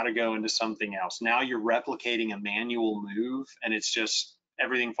you've got to go into something else, now you're replicating a manual move, and it's just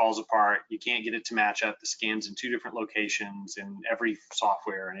everything falls apart. You can't get it to match up. The scan's in 2 different locations in every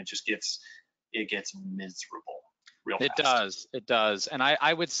software, and it gets miserable real fast. It does. And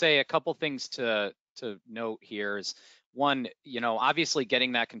I would say a couple things to note here is, one, obviously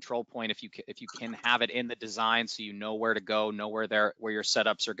getting that control point, if you can have it in the design so you know where to go, know where your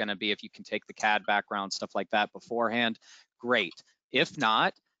setups are going to be, if you can take the CAD background, stuff like that beforehand, great. If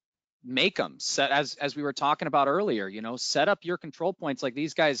not, make them set as we were talking about earlier, set up your control points like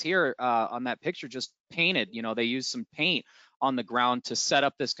these guys here on that picture just painted. They use some paint on the ground to set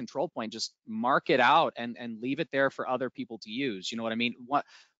up this control point. Just mark it out and leave it there for other people to use. You know what I mean?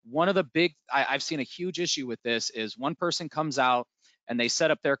 One of the big, I've seen a huge issue with this is one person comes out and they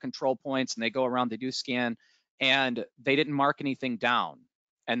set up their control points and they go around, they do scan, and they didn't mark anything down.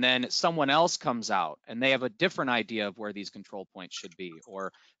 And then someone else comes out and they have a different idea of where these control points should be,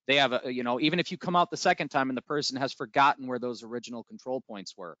 or they have a, even if you come out the second time and the person has forgotten where those original control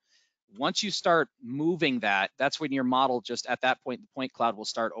points were. Once you start moving that's when your model just at that point, the point cloud will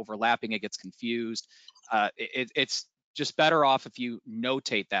start overlapping. It gets confused. It's just better off if you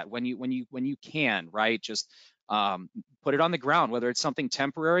notate that when you can, right? Just put it on the ground, whether it's something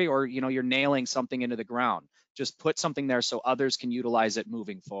temporary or you're nailing something into the ground. Just put something there so others can utilize it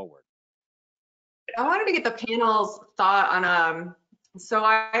moving forward. I wanted to get the panel's thought on so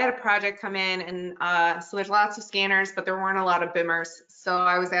I had a project come in, and so there's lots of scanners, but there weren't a lot of BIMers. So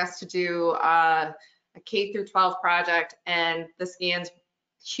I was asked to do a K through 12 project, and the scans,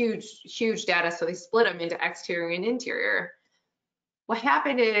 huge data, so they split them into exterior and interior. What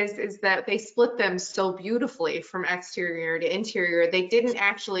happened is that they split them so beautifully from exterior to interior, they didn't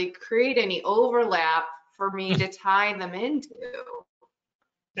actually create any overlap for me to tie them into.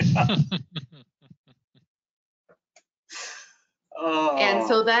 Oh. And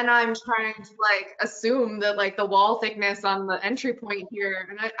so then I'm trying to assume that the wall thickness on the entry point here,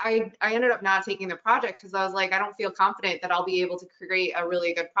 and I ended up not taking the project because I was like, I don't feel confident that I'll be able to create a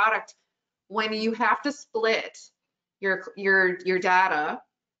really good product when you have to split your data.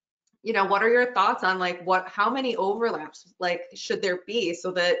 What are your thoughts on how many overlaps should there be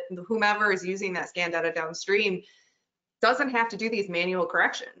so that whomever is using that scan data downstream doesn't have to do these manual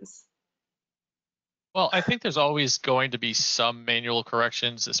corrections? Well, I think there's always going to be some manual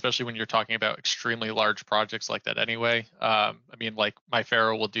corrections, especially when you're talking about extremely large projects like that anyway. I mean, like my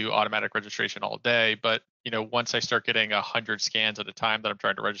Faro will do automatic registration all day, but once I start getting 100 scans at a time that I'm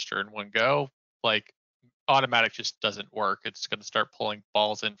trying to register in one go, automatic just doesn't work. It's going to start pulling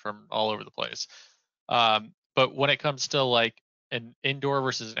balls in from all over the place. But when it comes to an indoor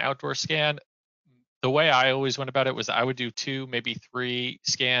versus an outdoor scan, the way I always went about it was I would do 2, maybe 3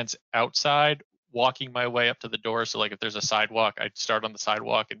 scans outside, walking my way up to the door. So if there's a sidewalk, I'd start on the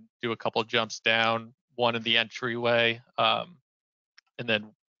sidewalk and do a couple jumps down, one in the entryway. And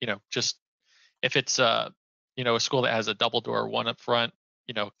then, just if it's, a school that has a double door, one up front,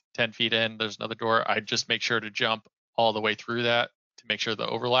 10 feet in, there's another door, I'd just make sure to jump all the way through that to make sure the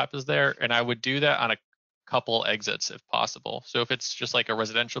overlap is there. And I would do that on a couple exits if possible. So if it's just like a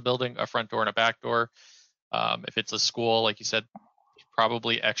residential building, a front door and a back door. If it's a school, like you said,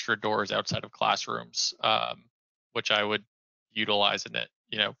 probably extra doors outside of classrooms, which I would utilize in it,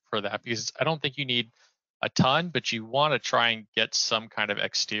 for that, because I don't think you need a ton, but you want to try and get some kind of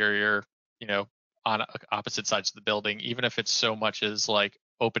exterior, on opposite sides of the building, even if it's so much as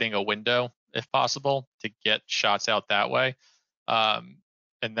opening a window, if possible, to get shots out that way. And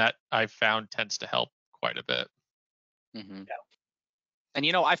that I've found tends to help quite a bit. Mm-hmm. Yeah. And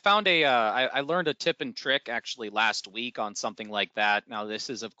I found I learned a tip and trick actually last week on something like that. Now this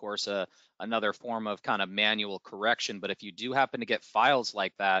is of course another form of kind of manual correction, but if you do happen to get files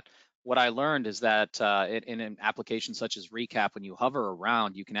like that, what I learned is that in an application such as Recap, when you hover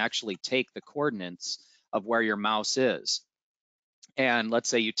around, you can actually take the coordinates of where your mouse is. And let's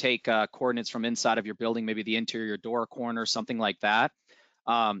say you take coordinates from inside of your building, maybe the interior door corner, something like that.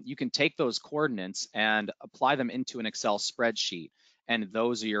 You can take those coordinates and apply them into an Excel spreadsheet, and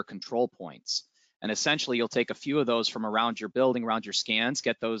those are your control points. And essentially, you'll take a few of those from around your building, around your scans,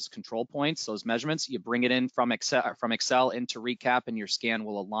 get those control points, those measurements. You bring it in from Excel into Recap, and your scan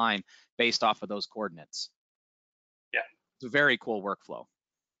will align based off of those coordinates. Yeah, it's a very cool workflow.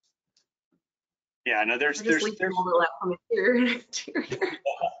 Yeah, no, there's overlap from interior and exterior.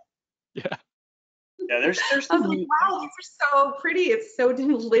 Yeah. Yeah, there's I was like, wow, these are so pretty. It's so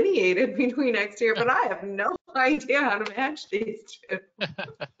delineated between exterior, but I have no idea how to match these two.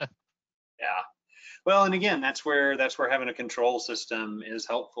 Yeah. Well, and again, that's where having a control system is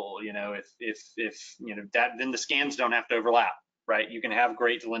helpful. If that, then the scans don't have to overlap, right? You can have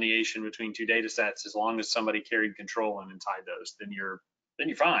great delineation between two data sets as long as somebody carried control and tied those. Then you're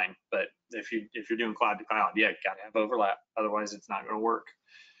fine. But if you're doing cloud to cloud, yeah, you got to have overlap. Otherwise, it's not going to work.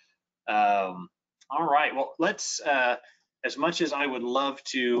 All right. Well, let's. As much as I would love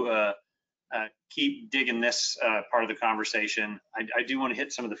to keep digging this part of the conversation, I do want to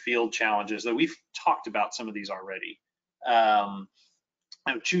hit some of the field challenges, though we've talked about some of these already.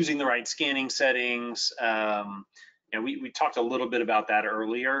 Choosing the right scanning settings. We talked a little bit about that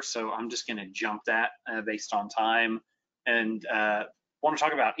earlier, so I'm just going to jump that based on time, and want to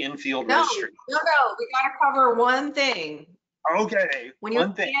talk about in-field registry. No, we got to cover one thing. Okay. When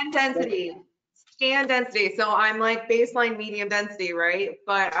you scan density, so I'm like baseline medium density, right?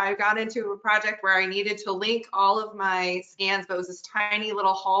 But I got into a project where I needed to link all of my scans, but it was this tiny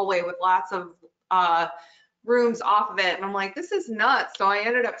little hallway with lots of rooms off of it. And I'm like, this is nuts. So I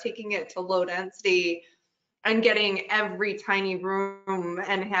ended up taking it to low density and getting every tiny room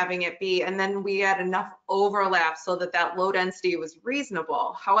and having it be, and then we had enough overlap so that low density was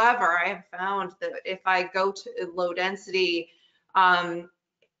reasonable. However, I have found that if I go to low density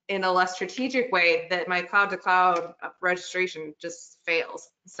in a less strategic way, that my cloud to cloud registration just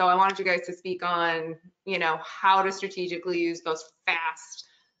fails. So I wanted you guys to speak on, how to strategically use those fast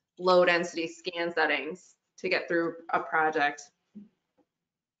low density scan settings to get through a project.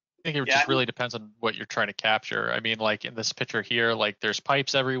 I think it just really depends on what you're trying to capture. I mean, like in this picture here, like there's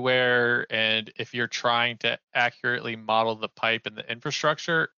pipes everywhere. And if you're trying to accurately model the pipe and the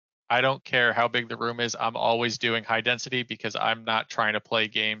infrastructure, I don't care how big the room is. I'm always doing high density because I'm not trying to play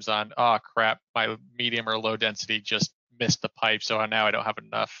games on, oh crap, my medium or low density just missed the pipe. So now I don't have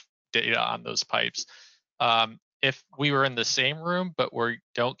enough data on those pipes. If we were in the same room, but we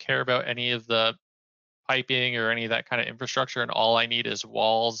don't care about any of the piping or any of that kind of infrastructure, and all I need is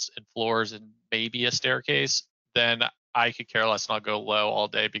walls and floors and maybe a staircase, then I could care less and I'll go low all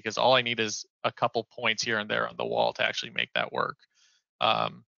day because all I need is a couple points here and there on the wall to actually make that work.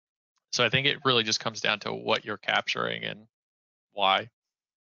 So I think it really just comes down to what you're capturing and why.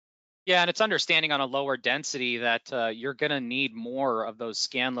 Yeah, and it's understanding on a lower density that you're going to need more of those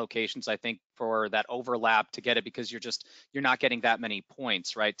scan locations, I think, for that overlap to get it, because you're not getting that many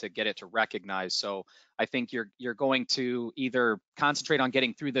points, right, to get it to recognize. So I think you're going to either concentrate on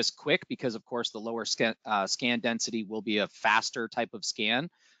getting through this quick, because of course the lower scan density will be a faster type of scan.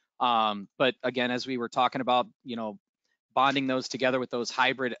 But again, as we were talking about, bonding those together with those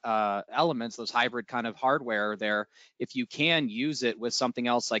hybrid elements, those hybrid kind of hardware there, if you can use it with something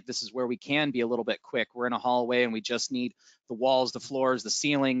else, like this is where we can be a little bit quick. We're in a hallway and we just need the walls, the floors, the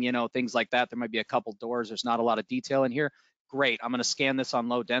ceiling, things like that. There might be a couple doors. There's not a lot of detail in here. Great, I'm going to scan this on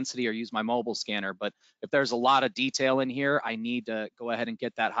low density or use my mobile scanner. But if there's a lot of detail in here, I need to go ahead and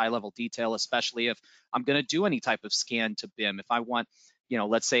get that high level detail, especially if I'm going to do any type of scan to BIM. If I want,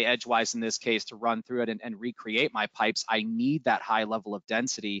 let's say edgewise in this case, to run through it and recreate my pipes, I need that high level of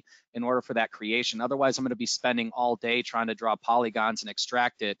density in order for that creation. Otherwise, I'm going to be spending all day trying to draw polygons and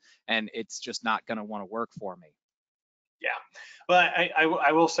extract it, and it's just not going to want to work for me. Yeah, well,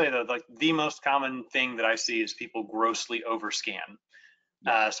 I will say though, like the most common thing that I see is people grossly overscan.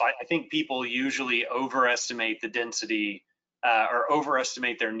 So I think people usually overestimate the density or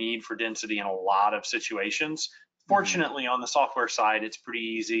overestimate their need for density in a lot of situations. Fortunately, on the software side, it's pretty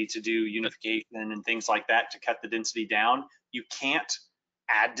easy to do unification and things like that to cut the density down. You can't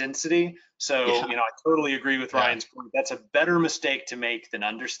add density. So, I totally agree with Ryan's point. That's a better mistake to make than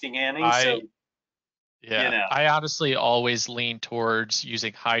underscanning. I honestly always lean towards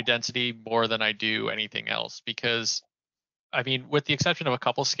using high density more than I do anything else, because I mean, with the exception of a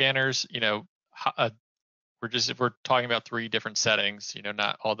couple scanners, if we're talking about 3 different settings,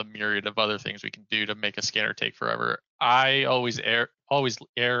 not all the myriad of other things we can do to make a scanner take forever. I always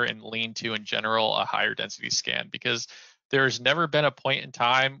err and lean to, in general, a higher density scan, because there's never been a point in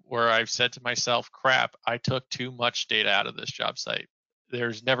time where I've said to myself, crap, I took too much data out of this job site.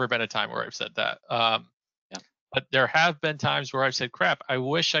 There's never been a time where I've said that. But there have been times where I've said, crap, I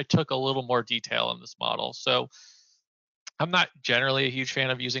wish I took a little more detail in this model. So I'm not generally a huge fan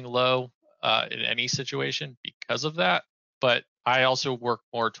of using low in any situation because of that, but I also work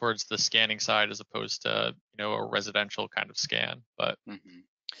more towards the scanning side as opposed to a residential kind of scan. But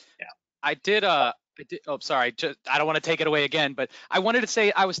yeah, I did. Oh, sorry. I don't want to take it away again, but I wanted to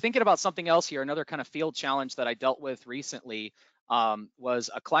say I was thinking about something else here. Another kind of field challenge that I dealt with recently was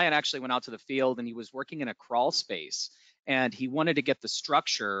a client actually went out to the field and he was working in a crawl space, and he wanted to get the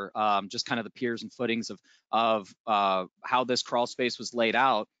structure, just kind of the piers and footings of how this crawl space was laid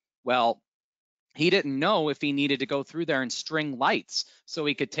out. Well, he didn't know if he needed to go through there and string lights so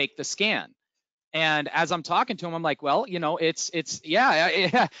he could take the scan. And as I'm talking to him, I'm like, well, yeah.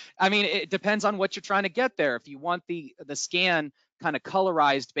 I mean, it depends on what you're trying to get there. If you want the scan kind of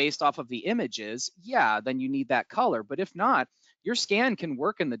colorized based off of the images, yeah, then you need that color. But if not, your scan can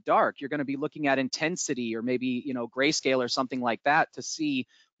work in the dark. You're going to be looking at intensity or maybe, grayscale or something like that to see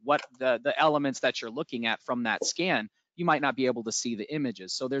what the elements that you're looking at from that scan. You might not be able to see the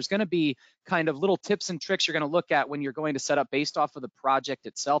images. So there's going to be kind of little tips and tricks you're going to look at when you're going to set up based off of the project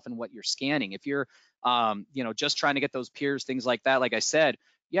itself and what you're scanning. If you're, just trying to get those piers, things like that, like I said,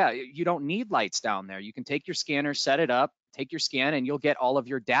 yeah, you don't need lights down there. You can take your scanner, set it up, take your scan, and you'll get all of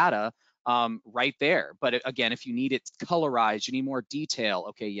your data right there. But again, if you need it colorized, you need more detail,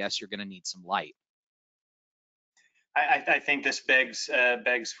 okay, yes, you're going to need some light. I think this begs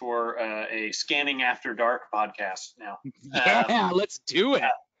for a scanning after dark podcast now. Yeah, let's do it.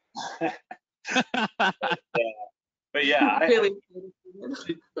 But yeah,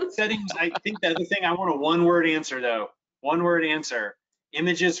 settings. I think the other thing, I want a one-word answer though. One-word answer.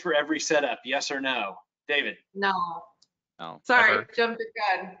 Images for every setup. Yes or no, David? No. No. Sorry, Ever. jumped the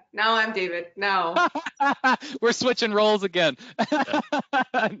gun. Now I'm David. No. We're switching roles again.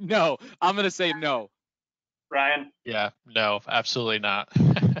 No, I'm gonna say no. Ryan? yeah, no, absolutely not.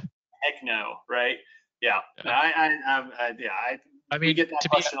 Heck no, right? Yeah. I We mean, get that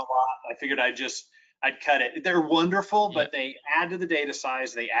question a lot. I figured I'd cut it. They're wonderful, but they add to the data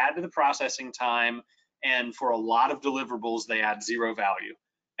size, they add to the processing time, and for a lot of deliverables, they add zero value.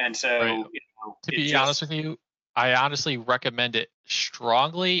 And so, Right. To be honest with you, I honestly recommend it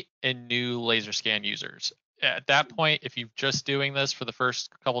strongly in new laser scan users. At that point, if you're just doing this for the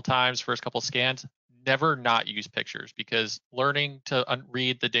first couple scans, never not use pictures, because learning to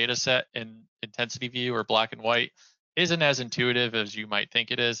read the data set in intensity view or black and white isn't as intuitive as you might think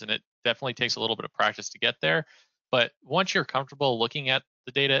it is, and it definitely takes a little bit of practice to get there. But once you're comfortable looking at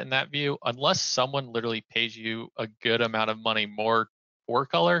the data in that view, unless someone literally pays you a good amount of money more for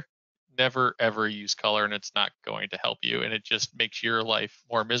color, never ever use color, and it's not going to help you, and it just makes your life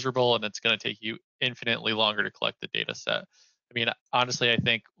more miserable, and it's going to take you infinitely longer to collect the data set. I mean, honestly, I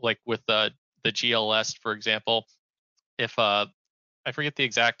think like with the GLS, for example, if I forget the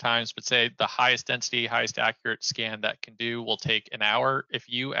exact times, but say the highest density, highest accurate scan that can do will take an hour. If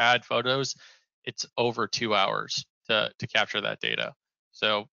you add photos, it's over 2 hours to capture that data.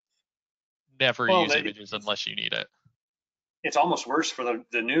 So never use images unless you need it. It's almost worse for the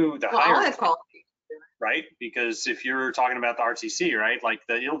higher quality, right? Because if you're talking about the RTC, right, like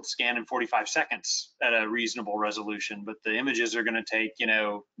it'll scan in 45 seconds at a reasonable resolution, but the images are going to take,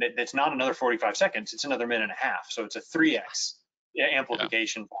 it's not another 45 seconds, it's another minute and a half. So it's a 3x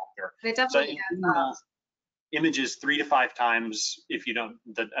amplification factor. It definitely images 3 to 5 times if you don't,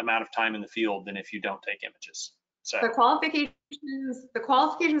 the amount of time in the field than if you don't take images. So the qualifications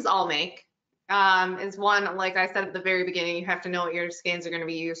all make. Is one, like I said at the very beginning, you have to know what your scans are going to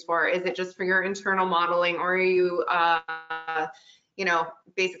be used for. Is it just for your internal modeling, or are you,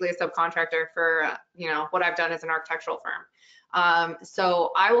 basically a subcontractor for, what I've done as an architectural firm.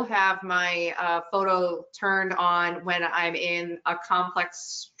 So I will have my photo turned on when I'm in a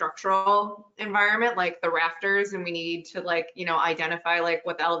complex structural environment, like the rafters, and we need to identify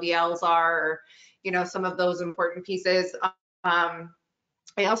what the LVLs are, or, some of those important pieces.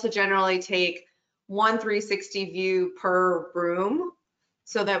 I also generally take 1 360 view per room,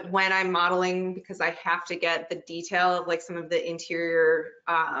 so that when I'm modeling, because I have to get the detail of some of the interior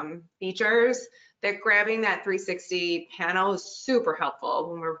features, that grabbing that 360 panel is super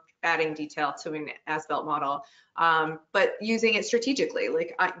helpful when we're adding detail to an as-built model, but using it strategically.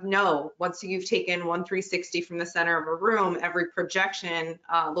 Like, no, once you've taken 1/360 from the center of a room, every projection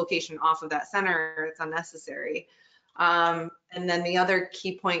location off of that center, it's unnecessary. And then the other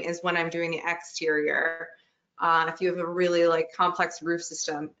key point is when I'm doing the exterior, if you have a really like complex roof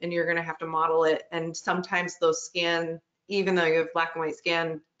system and you're going to have to model it, and sometimes those scan, even though you have black and white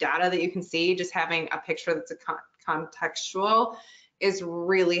scan data that you can see, just having a picture that's contextual is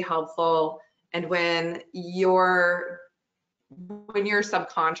really helpful. And when you're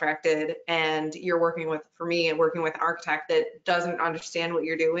subcontracted and you're working with, for me, working with an architect that doesn't understand what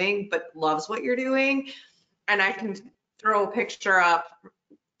you're doing but loves what you're doing, and I can throw a picture up,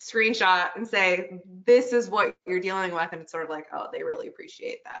 screenshot, and say, this is what you're dealing with, and it's sort of like, oh, they really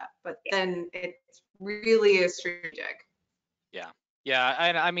appreciate that. But then it really is strategic. Yeah,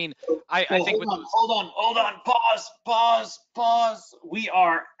 and I mean, I think hold on, pause. We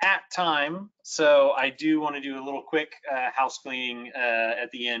are at time, so I do want to do a little quick house cleaning at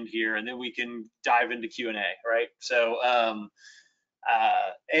the end here, and then we can dive into Q&A, right? So,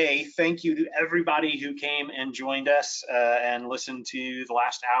 thank you to everybody who came and joined us and listened to the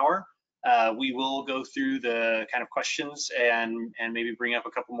last hour. We will go through the kind of questions and maybe bring up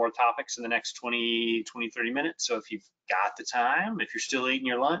a couple more topics in the next 20, 30 minutes. So if you've got the time, if you're still eating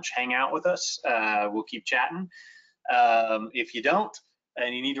your lunch, hang out with us. We'll keep chatting. If you don't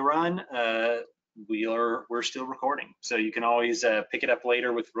and you need to run, we're still recording. So you can always pick it up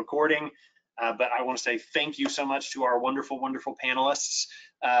later with recording. But I want to say thank you so much to our wonderful, wonderful panelists,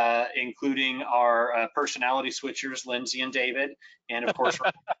 including our personality switchers, Lindsay and David, and of course,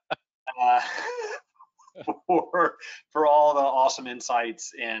 for all the awesome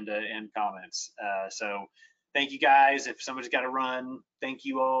insights and comments. So thank you guys. If somebody's got to run, thank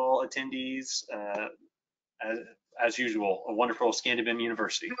you all attendees. As usual, a wonderful BIM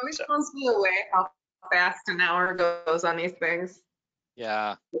University. It always blows me away how fast an hour goes on these things.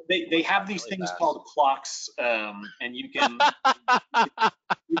 yeah. They have these really things fast. called clocks, and you can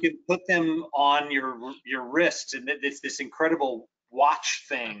put them on your wrist, and it's this incredible watch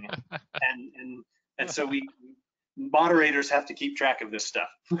thing, and so we moderators have to keep track of this stuff.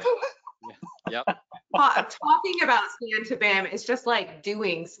 Yep. Talking about scan to BIM is just like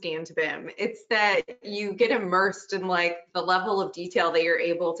doing scan to BIM. It's that you get immersed in like the level of detail that you're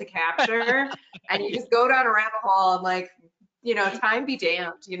able to capture, and you just go down a rabbit hole and like, time be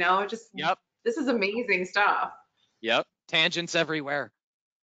damned, just, Yep. This is amazing stuff. Yep. Tangents everywhere.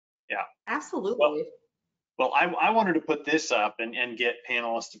 Yeah. Absolutely. Well, I wanted to put this up and get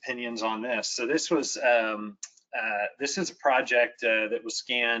panelist opinions on this. So this was this is a project that was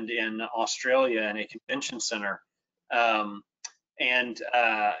scanned in Australia in a convention center, and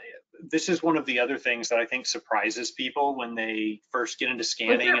this is one of the other things that I think surprises people when they first get into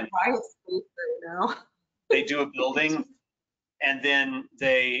scanning. And they do a building, and then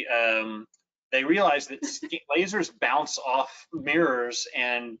they realize that lasers bounce off mirrors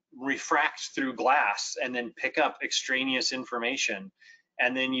and refract through glass and then pick up extraneous information.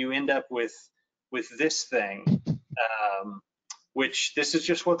 And then you end up with this thing, which this is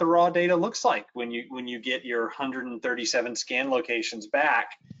just what the raw data looks like when you get your 137 scan locations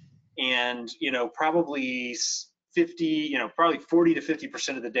back. And, probably 40 to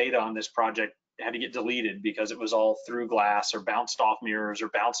 50% of the data on this project had to get deleted because it was all through glass or bounced off mirrors or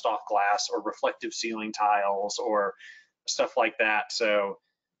bounced off glass or reflective ceiling tiles or stuff like that. So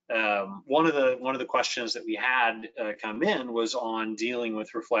one of the questions that we had come in was on dealing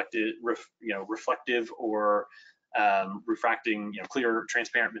with reflective or refracting, clear,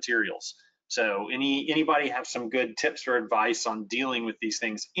 transparent materials. So anybody have some good tips or advice on dealing with these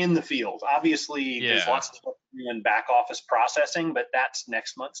things in the field? Obviously, there's lots of stuff in back office processing, but that's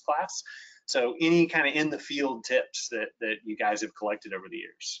next month's class. So any kind of in the field tips that you guys have collected over the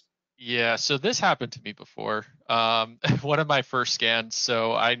years? Yeah, so this happened to me before. One of my first scans.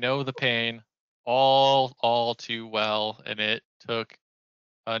 So I know the pain all too well, and it took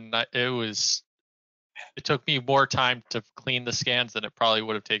it took me more time to clean the scans than it probably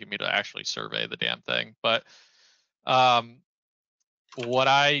would have taken me to actually survey the damn thing. But what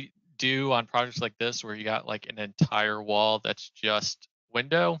I do on projects like this, where you got like an entire wall that's just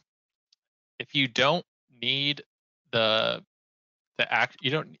window, if you don't need if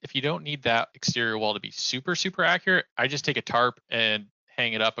you don't need that exterior wall to be super accurate, I just take a tarp and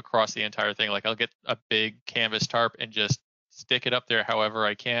hang it up across the entire thing. Like I'll get a big canvas tarp and just stick it up there however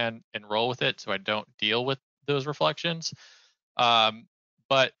I can and roll with it so I don't deal with those reflections.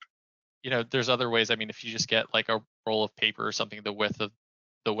 But there's other ways. I mean, if you just get like a roll of paper or something the width of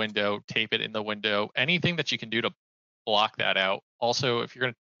the window, tape it in the window, anything that you can do to block that out. Also, if you're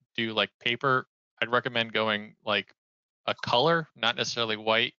going to do like paper, I'd recommend going like a color, not necessarily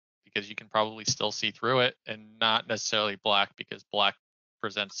white, because you can probably still see through it, and not necessarily black, because black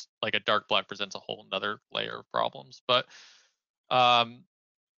presents, like a dark black presents a whole nother layer of problems. But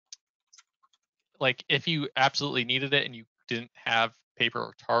like if you absolutely needed it and you didn't have paper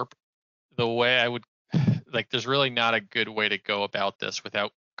or tarp, the way I would like, there's really not a good way to go about this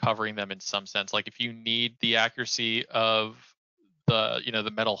without covering them in some sense. Like if you need the accuracy of the, you know,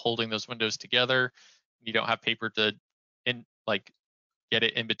 the metal holding those windows together, you don't have paper to like get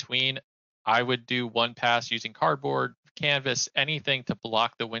it in between, I would do one pass using cardboard, canvas, anything to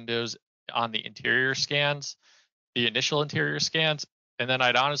block the windows on the interior scans, the initial interior scans. And then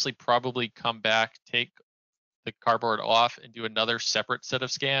I'd honestly probably come back, take the cardboard off, and do another separate set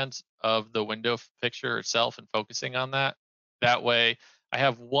of scans of the window picture itself and focusing on that. That way I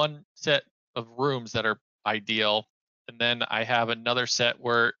have one set of rooms that are ideal, and then I have another set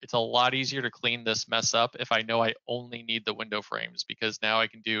where it's a lot easier to clean this mess up if I know I only need the window frames, because now I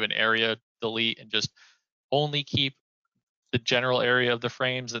can do an area delete and just only keep the general area of the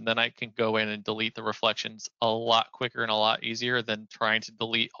frames, and then I can go in and delete the reflections a lot quicker and a lot easier than trying to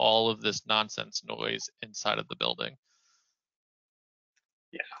delete all of this nonsense noise inside of the building.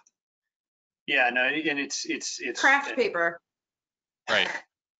 Yeah. Yeah, no, and it's Craft paper, Right.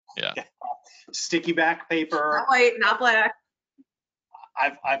 Yeah. sticky back paper. not white, not black.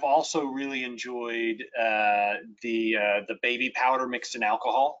 I've also really enjoyed the baby powder mixed in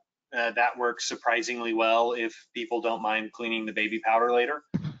alcohol. That works surprisingly well if people don't mind cleaning the baby powder later.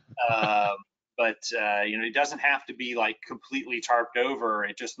 But you know, it doesn't have to be like completely tarped over.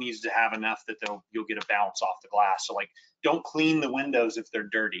 It just needs to have enough that you'll get a bounce off the glass. So like, don't clean the windows if they're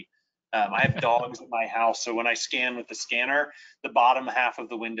dirty. I have dogs at my house, so when I scan with the scanner, the bottom half of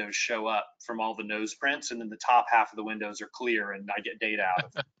the windows show up from all the nose prints, and then the top half of the windows are clear, and I get data out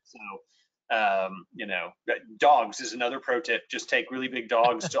of them. So, you know, dogs is another pro tip. Just take really big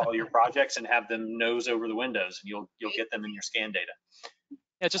dogs to all your projects and have them nose over the windows, and you'll get them in your scan data.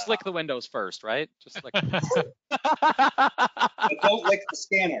 Yeah, just lick the windows first, right? Just lick. But don't lick the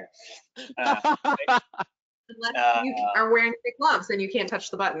scanner. Unless you are wearing big gloves and you can't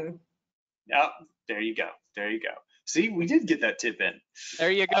touch the button. Oh, there you go. There you go. See, we did get that tip in.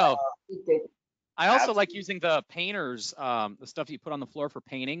 There you go. I also Absolutely. like using the painters, the stuff you put on the floor for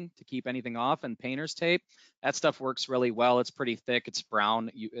painting to keep anything off, and painter's tape. That stuff works really well. It's pretty thick. It's brown.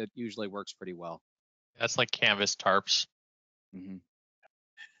 It usually works pretty well. That's like canvas tarps. Mm-hmm.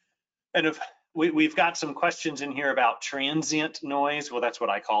 And if we've got some questions in here about transient noise. Well, that's what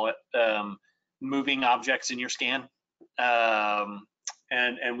I call it. Moving objects in your scan.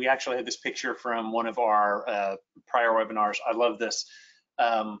 And we actually had this picture from one of our prior webinars. I love this.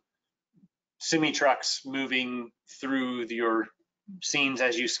 Semi trucks moving through your scenes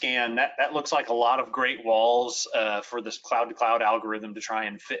as you scan. That looks like a lot of great walls for this cloud-to-cloud algorithm to try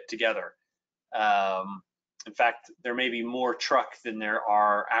and fit together. In fact, there may be more truck than there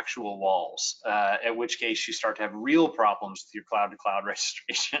are actual walls, at which case you start to have real problems with your cloud-to-cloud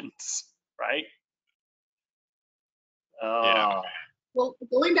registrations, right? Yeah. Well,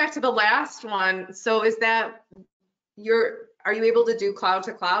 going back to the last one, so is that are you able to do cloud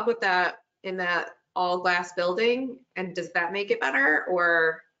to cloud with that in that all glass building? And does that make it better,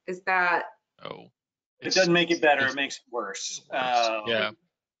 or is that? Oh, it doesn't make it better, it makes it worse. Yeah.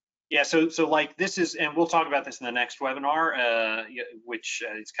 Yeah, so like this is, and we'll talk about this in the next webinar, which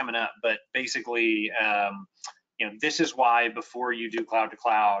is coming up, but basically, you know, this is why before you do cloud to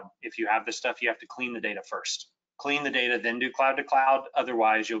cloud, if you have this stuff, you have to clean the data first. Clean the data, then do cloud to cloud.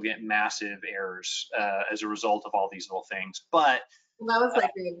 Otherwise, you'll get massive errors as a result of all these little things. But Well, that was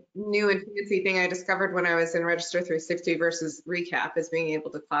like a new and fancy thing I discovered when I was in Register 360 versus Recap, is being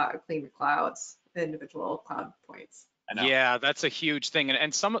able to clean the clouds, individual cloud points. Yeah, that's a huge thing.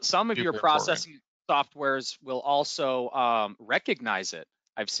 And some of your processing softwares will also recognize it.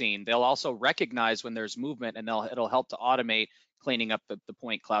 I've seen they'll also recognize when there's movement, and it'll help to automate cleaning up the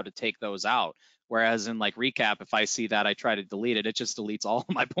point cloud to take those out. Whereas in like Recap, if I see that, I try to delete it. It just deletes all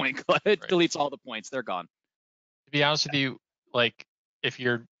my point cloud. It deletes all the points. They're gone. To be honest with you, like if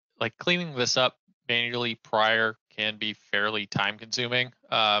you're like cleaning this up manually prior can be fairly time consuming.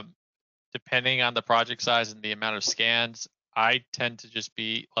 Depending on the project size and the amount of scans, I tend to just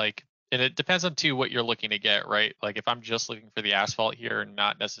be like, and it depends on too what you're looking to get, right? Like if I'm just looking for the asphalt here and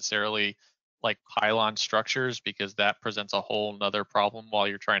not necessarily like pylon structures, because that presents a whole nother problem while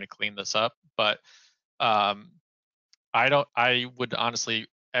you're trying to clean this up. But I would honestly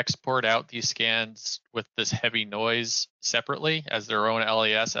export out these scans with this heavy noise separately as their own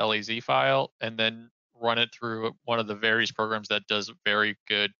LAS, LAZ file, and then run it through one of the various programs that does very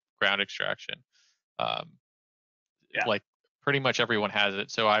good ground extraction. Yeah. Like pretty much everyone has it.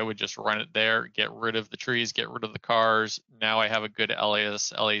 So I would just run it there, get rid of the trees, get rid of the cars. Now I have a good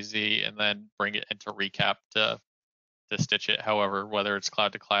LAS, LAZ, and then bring it into recap to stitch it, however, whether it's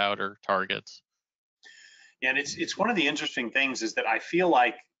cloud to cloud or targets. Yeah, and it's one of the interesting things is that I feel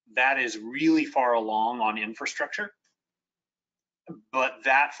like that is really far along on infrastructure, but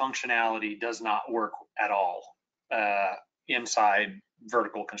that functionality does not work at all inside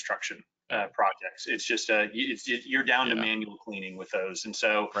vertical construction projects. It's just you're down to manual cleaning with those. And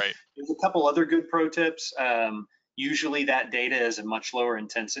so right. There's a couple other good pro tips. Usually that data is a much lower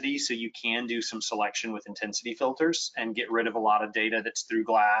intensity, so you can do some selection with intensity filters and get rid of a lot of data that's through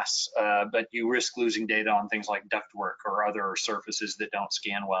glass, but you risk losing data on things like ductwork or other surfaces that don't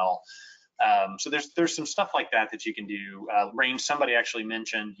scan well. So there's some stuff like that that you can do. Range, somebody actually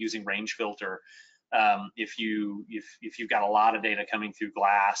mentioned using range filter. If you've got a lot of data coming through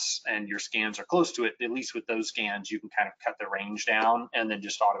glass and your scans are close to it, at least with those scans, you can kind of cut the range down and then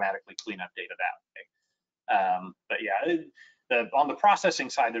just automatically clean up data that way. But yeah, on the processing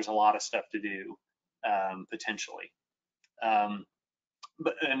side, there's a lot of stuff to do potentially. And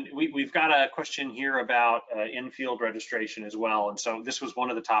we've got a question here about in-field registration as well. And so this was one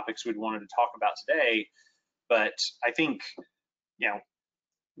of the topics we'd wanted to talk about today. But I think,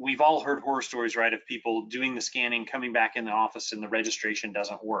 we've all heard horror stories, right, of people doing the scanning, coming back in the office, and the registration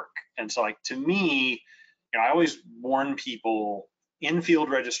doesn't work. And so, like, to me, I always warn people, in-field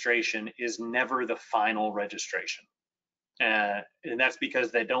registration is never the final registration. And that's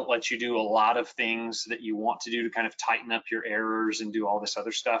because they don't let you do a lot of things that you want to do to kind of tighten up your errors and do all this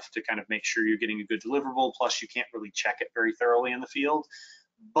other stuff to kind of make sure you're getting a good deliverable. Plus, you can't really check it very thoroughly in the field.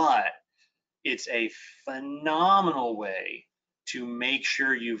 But it's a phenomenal way to make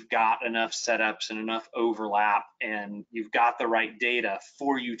sure you've got enough setups and enough overlap and you've got the right data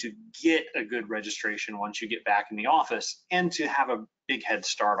for you to get a good registration once you get back in the office and to have a big head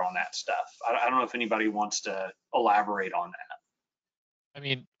start on that stuff. I don't know if anybody wants to elaborate on that. I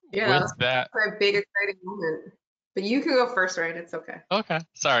mean, Yeah, with that, a big exciting moment. But you can go first, right? It's okay. Okay,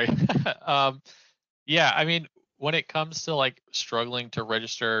 sorry. Yeah, I mean, when it comes to like struggling to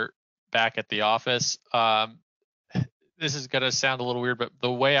register back at the office, this is gonna sound a little weird, but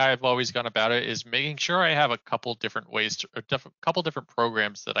the way I've always gone about it is making sure I have a couple different ways to, a couple different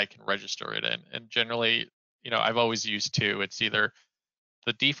programs that I can register it in. And generally, I've always used two. It's either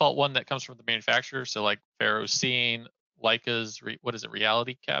the default one that comes from the manufacturer, so like Scene, Leica's, what is it,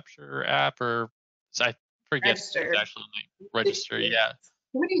 Reality Capture app, or I forget Register. the actual name. Register, yeah.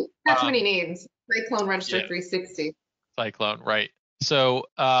 Too many names. Cyclone Register Yeah. 360. Cyclone, right. So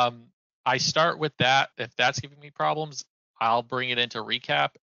I start with that. If that's giving me problems, I'll bring it into recap.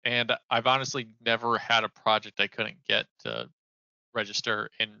 And I've honestly never had a project I couldn't get to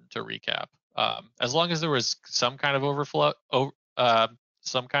register into recap. As long as there was some kind of overlap,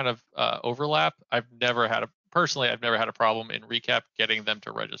 I've never had a problem in recap getting them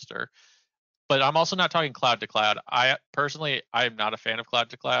to register. But I'm also not talking cloud to cloud. I am not a fan of cloud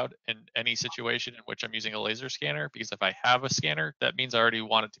to cloud in any situation in which I'm using a laser scanner, because if I have a scanner, that means I already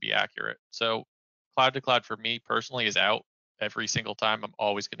want it to be accurate. So cloud to cloud for me personally is out every single time. I'm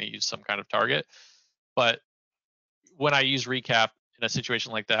always going to use some kind of target. But when I use recap in a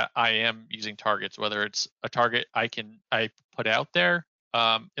situation like that, I am using targets, whether it's a target I put out there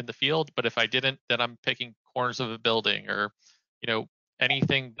in the field, but if I didn't, then I'm picking corners of a building or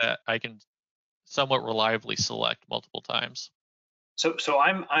anything that I can somewhat reliably select multiple times. So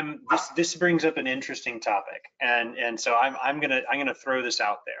this brings up an interesting topic, and so I'm gonna throw this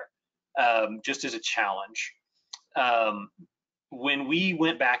out there just as a challenge. When we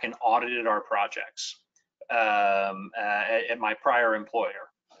went back and audited our projects at my prior employer,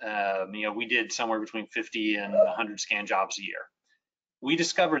 we did somewhere between 50 and 100 scan jobs a year. We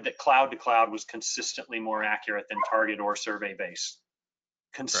discovered that cloud to cloud was consistently more accurate than target or survey based.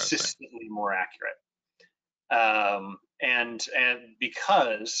 Consistently more accurate. And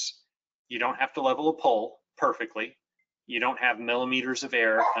because you don't have to level a pole perfectly, you don't have millimeters of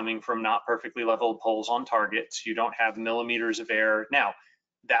error coming from not perfectly leveled poles on targets, you don't have millimeters of error. Now,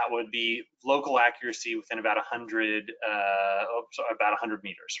 that would be local accuracy within about 100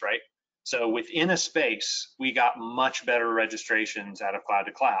 meters, right? So within a space, we got much better registrations out of cloud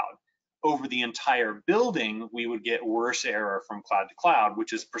to cloud. Over the entire building, we would get worse error from cloud to cloud,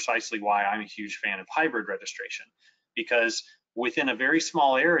 which is precisely why I'm a huge fan of hybrid registration. Because within a very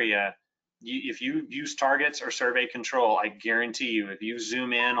small area, if you use targets or survey control, I guarantee you, if you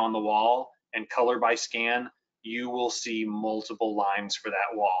zoom in on the wall and color by scan, you will see multiple lines for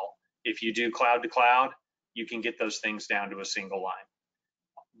that wall. If you do cloud to cloud, you can get those things down to a single line.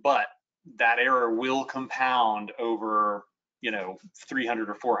 but that error will compound over, 300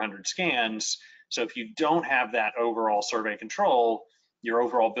 or 400 scans. So if you don't have that overall survey control, your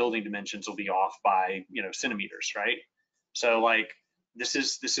overall building dimensions will be off by, centimeters, right? So like, this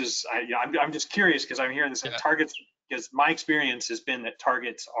is I'm just curious because I'm hearing this targets, because my experience has been that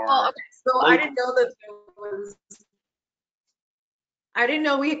targets are. Oh, okay. So I didn't know that there was. I didn't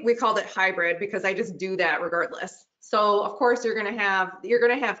know we called it hybrid because I just do that regardless. So of course you're gonna have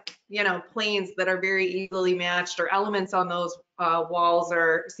planes that are very easily matched, or elements on those walls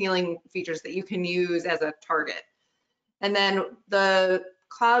or ceiling features that you can use as a target. And then the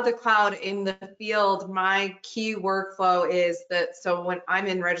cloud to cloud in the field, my key workflow is that, so when I'm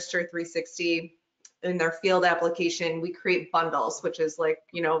in Register 360 in their field application, we create bundles, which is like,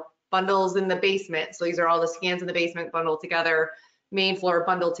 bundles in the basement. So these are all the scans in the basement bundled together, main floor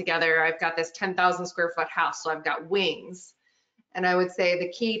bundled together. I've got this 10,000 square foot house, so I've got wings. And I would say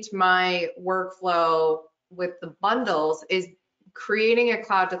the key to my workflow with the bundles is creating a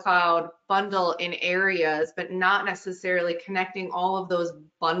cloud to cloud bundle in areas, but not necessarily connecting all of those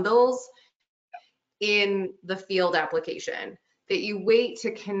bundles in the field application. That you wait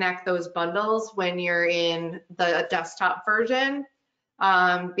to connect those bundles when you're in the desktop version,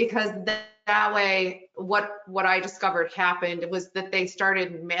 because that way, what I discovered happened was that it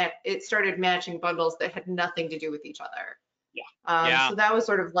started matching bundles that had nothing to do with each other. So that was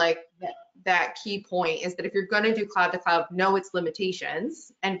sort of like that key point, is that if you're going to do cloud to cloud, know its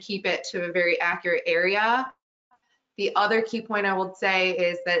limitations and keep it to a very accurate area. The other key point I would say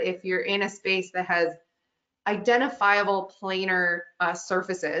is that if you're in a space that has identifiable planar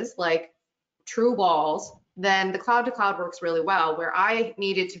surfaces, like true walls, then the cloud to cloud works really well. Where I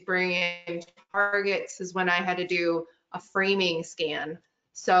needed to bring in targets is when I had to do a framing scan.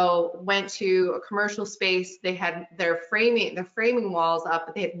 So went to a commercial space, they had their framing walls up,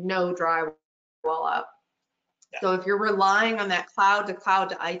 but they had no drywall up. So if you're relying on that cloud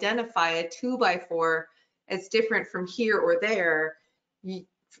to identify a 2x4 as different from here or there, you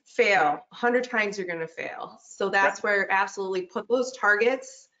fail. 100 times you're gonna fail. So that's where absolutely put those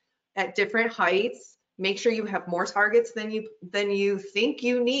targets at different heights. Make sure you have more targets than you think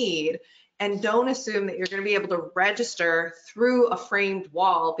you need. And don't assume that you're going to be able to register through a framed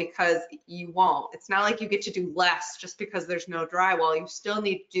wall, because you won't. It's not like you get to do less just because there's no drywall. You still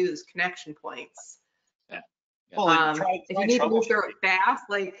need to do those connection points. Well, if you need to move through it fast,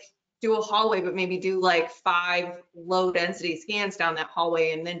 like do a hallway, but maybe do like 5 low density scans down that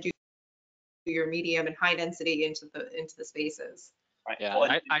hallway, and then do your medium and high density into the spaces. Right. Yeah.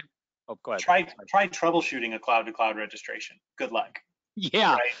 Well, oh, go ahead. Try troubleshooting a cloud to cloud registration. Good luck.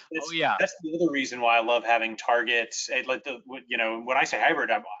 Yeah. Right? That's the other reason why I love having targets. Like when I say hybrid,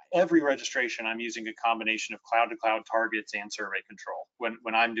 every registration I'm using a combination of cloud to cloud targets and survey control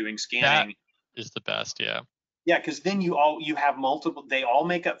when I'm doing scanning. That is the best, yeah. Yeah, because then you have multiple. They all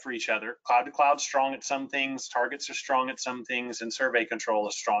make up for each other. Cloud to cloud strong at some things, targets are strong at some things, and survey control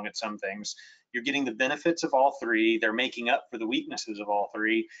is strong at some things. You're getting the benefits of all three. They're making up for the weaknesses of all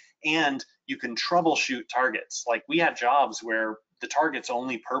three, and you can troubleshoot targets. Like we had jobs where the target's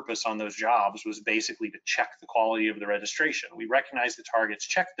only purpose on those jobs was basically to check the quality of the registration. We recognized the targets,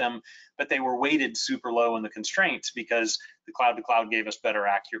 checked them, but they were weighted super low in the constraints because the cloud to cloud gave us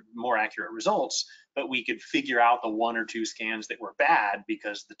more accurate results, but we could figure out the 1 or 2 scans that were bad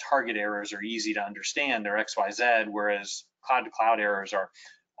because the target errors are easy to understand. They're XYZ, whereas cloud to cloud errors are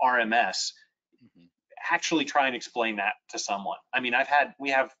RMS. Actually try and explain that to someone. I mean, we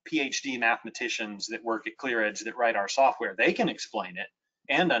have PhD mathematicians that work at ClearEdge that write our software. They can explain it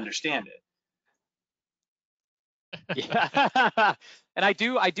and understand it. Yeah. And I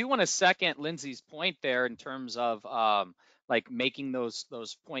do want to second Lindsay's point there in terms of like making those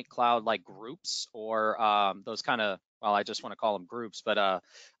point cloud like groups, or those kind of, well, I just want to call them groups, but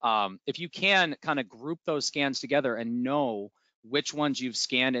if you can kind of group those scans together and know which ones you've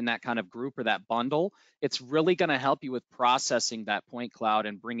scanned in that kind of group or that bundle, it's really going to help you with processing that point cloud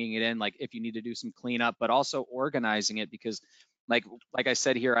and bringing it in, like if you need to do some cleanup, but also organizing it. Because like I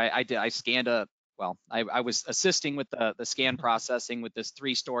said here, I scanned I was assisting with the scan processing with this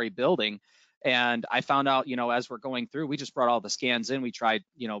 3-story building, and I found out, as we're going through, we just brought all the scans in, we tried,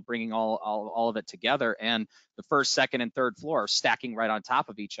 bringing all of it together, and the first, second, and third floor are stacking right on top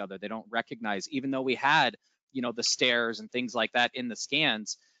of each other. They don't recognize, even though we had the stairs and things like that in the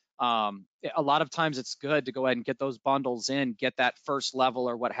scans. A lot of times it's good to go ahead and get those bundles in, get that first level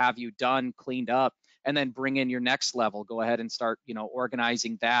or what have you done, cleaned up, and then bring in your next level. Go ahead and start,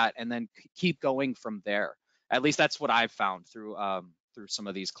 organizing that, and then keep going from there. At least that's what I've found through some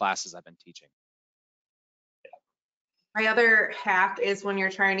of these classes I've been teaching. My other hack is when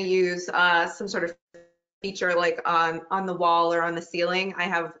you're trying to use some sort of feature like on the wall or on the ceiling. I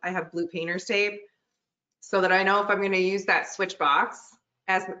have blue painter's tape so that I know if I'm going to use that switch box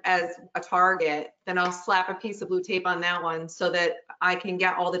as a target, then I'll slap a piece of blue tape on that one so that I can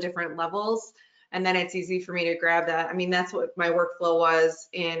get all the different levels, and then it's easy for me to grab that. I mean, that's what my workflow was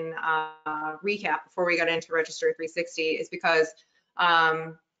in Recap before we got into Register 360, is because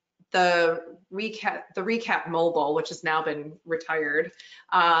the Recap mobile, which has now been retired,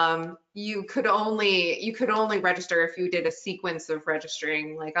 you could only register if you did a sequence of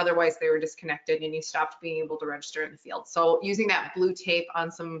registering. Like otherwise they were disconnected and you stopped being able to register in the field. So using that blue tape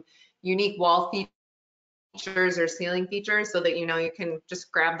on some unique wall features or ceiling features so that you know you can just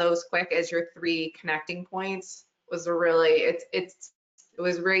grab those quick as your 3 connecting points was really, it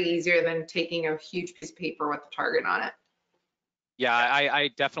was way easier than taking a huge piece of paper with a target on it. Yeah, I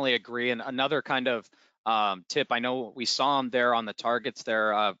definitely agree. And another kind of tip, I know we saw them there on the targets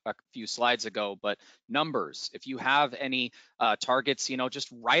there a few slides ago, but numbers. If you have any targets, you know,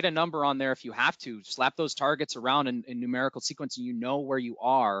 just write a number on there if you have to. Slap those targets around in numerical sequence, and you know where you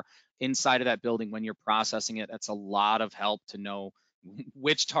are inside of that building when you're processing it. That's a lot of help to know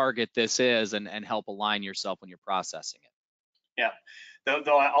which target this is and help align yourself when you're processing it. Yeah.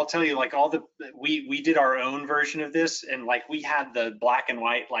 Though I'll tell you, like we did our own version of this, and like we had the black and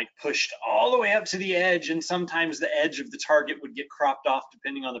white like pushed all the way up to the edge, and sometimes the edge of the target would get cropped off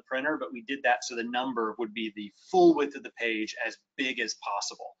depending on the printer, but we did that so the number would be the full width of the page as big as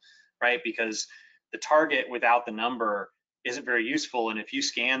possible, right? Because the target without the number isn't very useful, and if you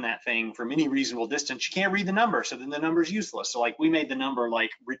scan that thing from any reasonable distance, you can't read the number, so then the number is useless. So like we made the number like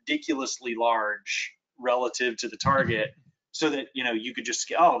ridiculously large relative to the target, so that, you know, you could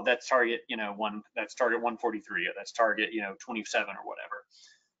just, oh, that's target, you know, that's target 143, or that's target, you know, 27 or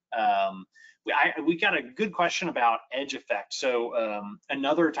whatever. We got a good question about edge effect. So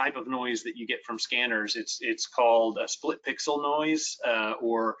another type of noise that you get from scanners, it's called a split pixel noise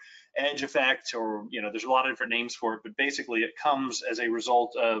or edge effect, or, you know, there's a lot of different names for it, but basically it comes as a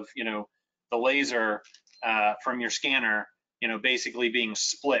result of, you know, the laser from your scanner, you know, basically being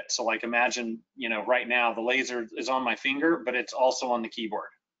split. So like imagine, you know, right now the laser is on my finger, but it's also on the keyboard,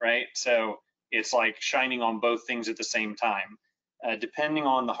 right? So it's like shining on both things at the same time. Depending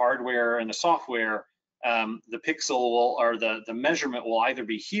on the hardware and the software, the pixel will, or the measurement will either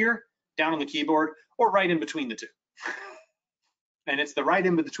be here, down on the keyboard, or right in between the two. And it's the right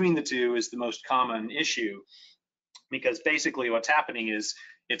in between the two is the most common issue, because basically what's happening is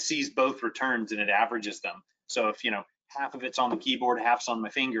it sees both returns and it averages them. So if, you know, half of it's on the keyboard, half's on my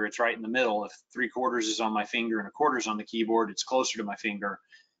finger, it's right in the middle. If 3/4 is on my finger and 1/4 is on the keyboard, it's closer to my finger.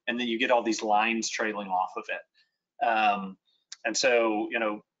 And then you get all these lines trailing off of it. And so, you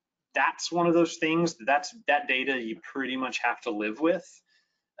know, that's one of those things, that data you pretty much have to live with.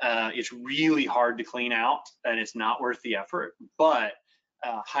 It's really hard to clean out, and it's not worth the effort, but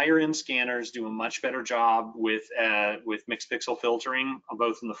higher end scanners do a much better job with mixed pixel filtering,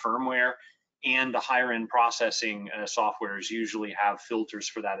 both in the firmware, and the higher end processing softwares usually have filters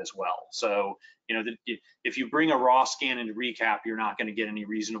for that as well. So, you know, if you bring a raw scan into Recap, you're not going to get any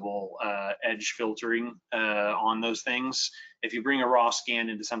reasonable edge filtering on those things. If you bring a raw scan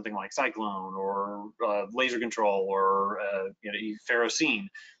into something like Cyclone or Laser Control or you know, Ferrocene,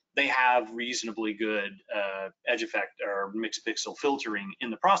 they have reasonably good edge effect or mixed pixel filtering in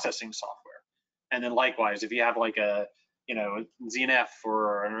the processing software. And then likewise, if you have like a, you know, ZNF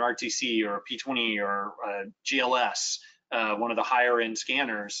or an RTC or a P20 or a GLS, one of the higher end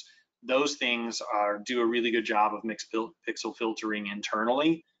scanners, those things do a really good job of mixed pixel filtering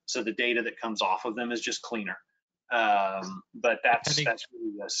internally. So the data that comes off of them is just cleaner. But that's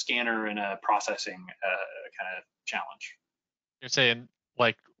really a scanner and a processing kind of challenge. You're saying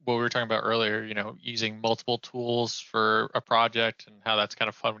like what we were talking about earlier, you know, using multiple tools for a project and how that's kind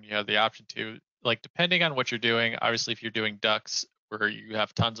of fun when you have the option to. Like depending on what you're doing, obviously if you're doing ducts where you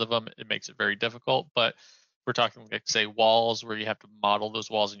have tons of them, it makes it very difficult. But we're talking like say walls where you have to model those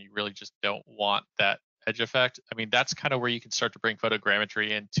walls and you really just don't want that edge effect. I mean, that's kind of where you can start to bring photogrammetry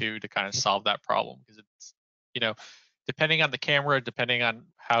into to kind of solve that problem, because it's, you know, depending on the camera, depending on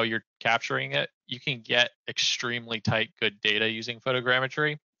how you're capturing it, you can get extremely tight, good data using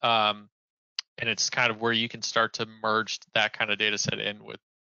photogrammetry. And it's kind of where you can start to merge that kind of data set in with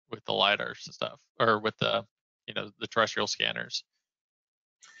the LiDARs and stuff, or with the, you know, the terrestrial scanners.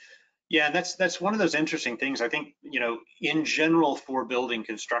 Yeah, that's one of those interesting things. I think, you know, in general for building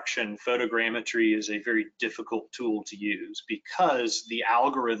construction, photogrammetry is a very difficult tool to use because the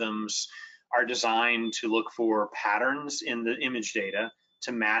algorithms are designed to look for patterns in the image data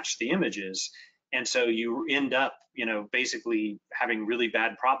to match the images. And so you end up, basically having really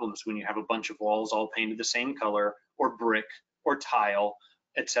bad problems when you have a bunch of walls all painted the same color, or brick, or tile,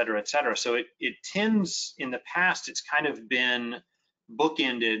 et cetera, et cetera. So it tends, in the past, it's kind of been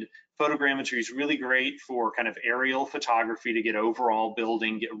bookended. Photogrammetry is really great for kind of aerial photography to get overall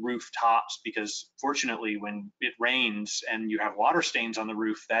building, get rooftops, because fortunately when it rains and you have water stains on the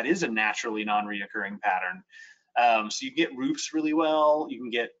roof, that is a naturally non-reoccurring pattern. So you get roofs really well, you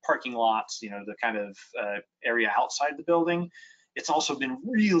can get parking lots, the kind of area outside the building. It's also been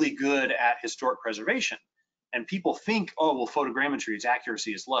really good at historic preservation. And people think, oh, well, photogrammetry, its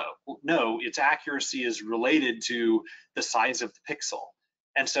accuracy is low. Well, no, its accuracy is related to the size of the pixel.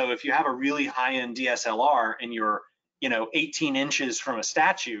 And so if you have a really high-end DSLR and you're, 18 inches from a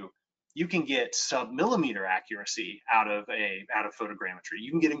statue, you can get sub-millimeter accuracy out of photogrammetry.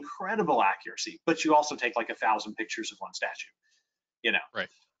 You can get incredible accuracy, but you also take like 1,000 pictures of one statue, Right.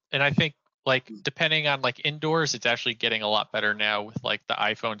 And I think like depending on like indoors, it's actually getting a lot better now with like the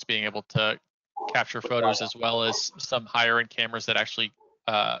iPhones being able to capture photos, as well as some higher end cameras that actually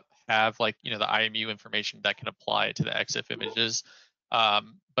have like, the IMU information that can apply to the EXIF images.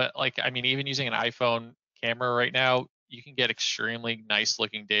 But like, I mean, even using an iPhone camera right now, you can get extremely nice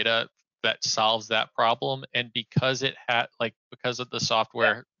looking data that solves that problem. And because because of the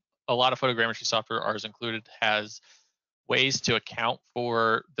software, a lot of photogrammetry software, ours included, has ways to account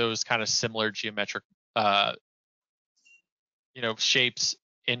for those kind of similar geometric shapes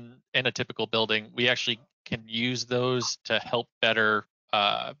in a typical building. We actually can use those to help better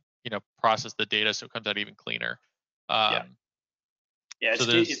process the data so it comes out even cleaner. It's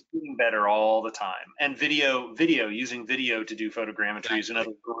getting better all the time. And using video to do photogrammetry is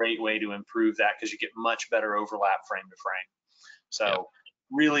another great way to improve that, because you get much better overlap frame to frame. So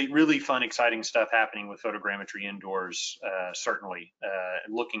really, really fun, exciting stuff happening with photogrammetry indoors, certainly.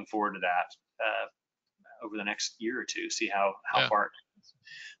 Looking forward to that over the next year or two, see how far it goes.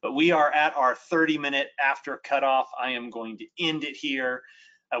 But we are at our 30-minute after cutoff. I am going to end it here.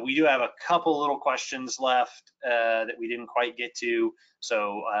 We do have a couple little questions left that we didn't quite get to,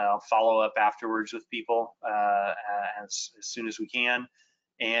 so I'll follow up afterwards with people as soon as we can.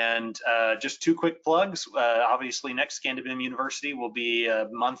 And just two quick plugs. Obviously, next Scan to BIM University will be a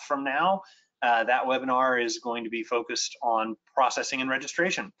month from now. That webinar is going to be focused on processing and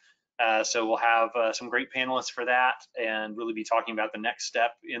registration. So we'll have some great panelists for that and really be talking about the next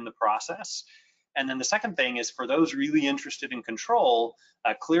step in the process. And then the second thing is, for those really interested in control,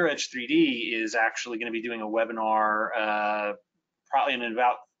 ClearEdge 3D is actually going to be doing a webinar probably in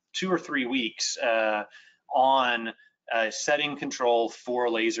about 2 or 3 weeks on setting control for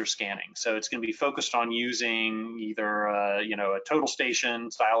laser scanning. So it's going to be focused on using either a total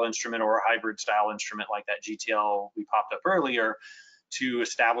station style instrument or a hybrid style instrument like that GTL we popped up earlier, to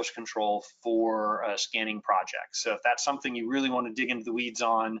establish control for scanning projects. So if that's something you really want to dig into the weeds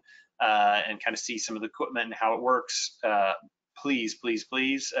on and kind of see some of the equipment and how it works, please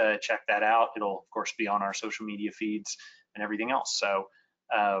check that out. It'll of course be on our social media feeds and everything else. So,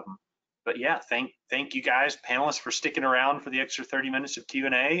 but yeah, thank you guys, panelists, for sticking around for the extra 30 minutes of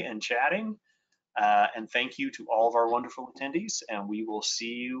Q&A and chatting. And thank you to all of our wonderful attendees, and we will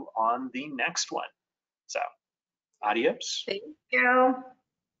see you on the next one. So, adios. Thank you.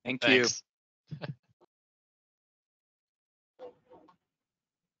 Thank Thanks. you.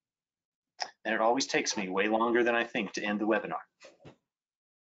 And it always takes me way longer than I think to end the webinar.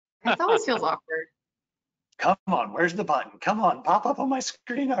 It always feels awkward. Come on, where's the button? Come on, pop up on my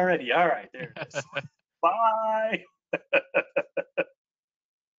screen already. All right, there it is. Bye.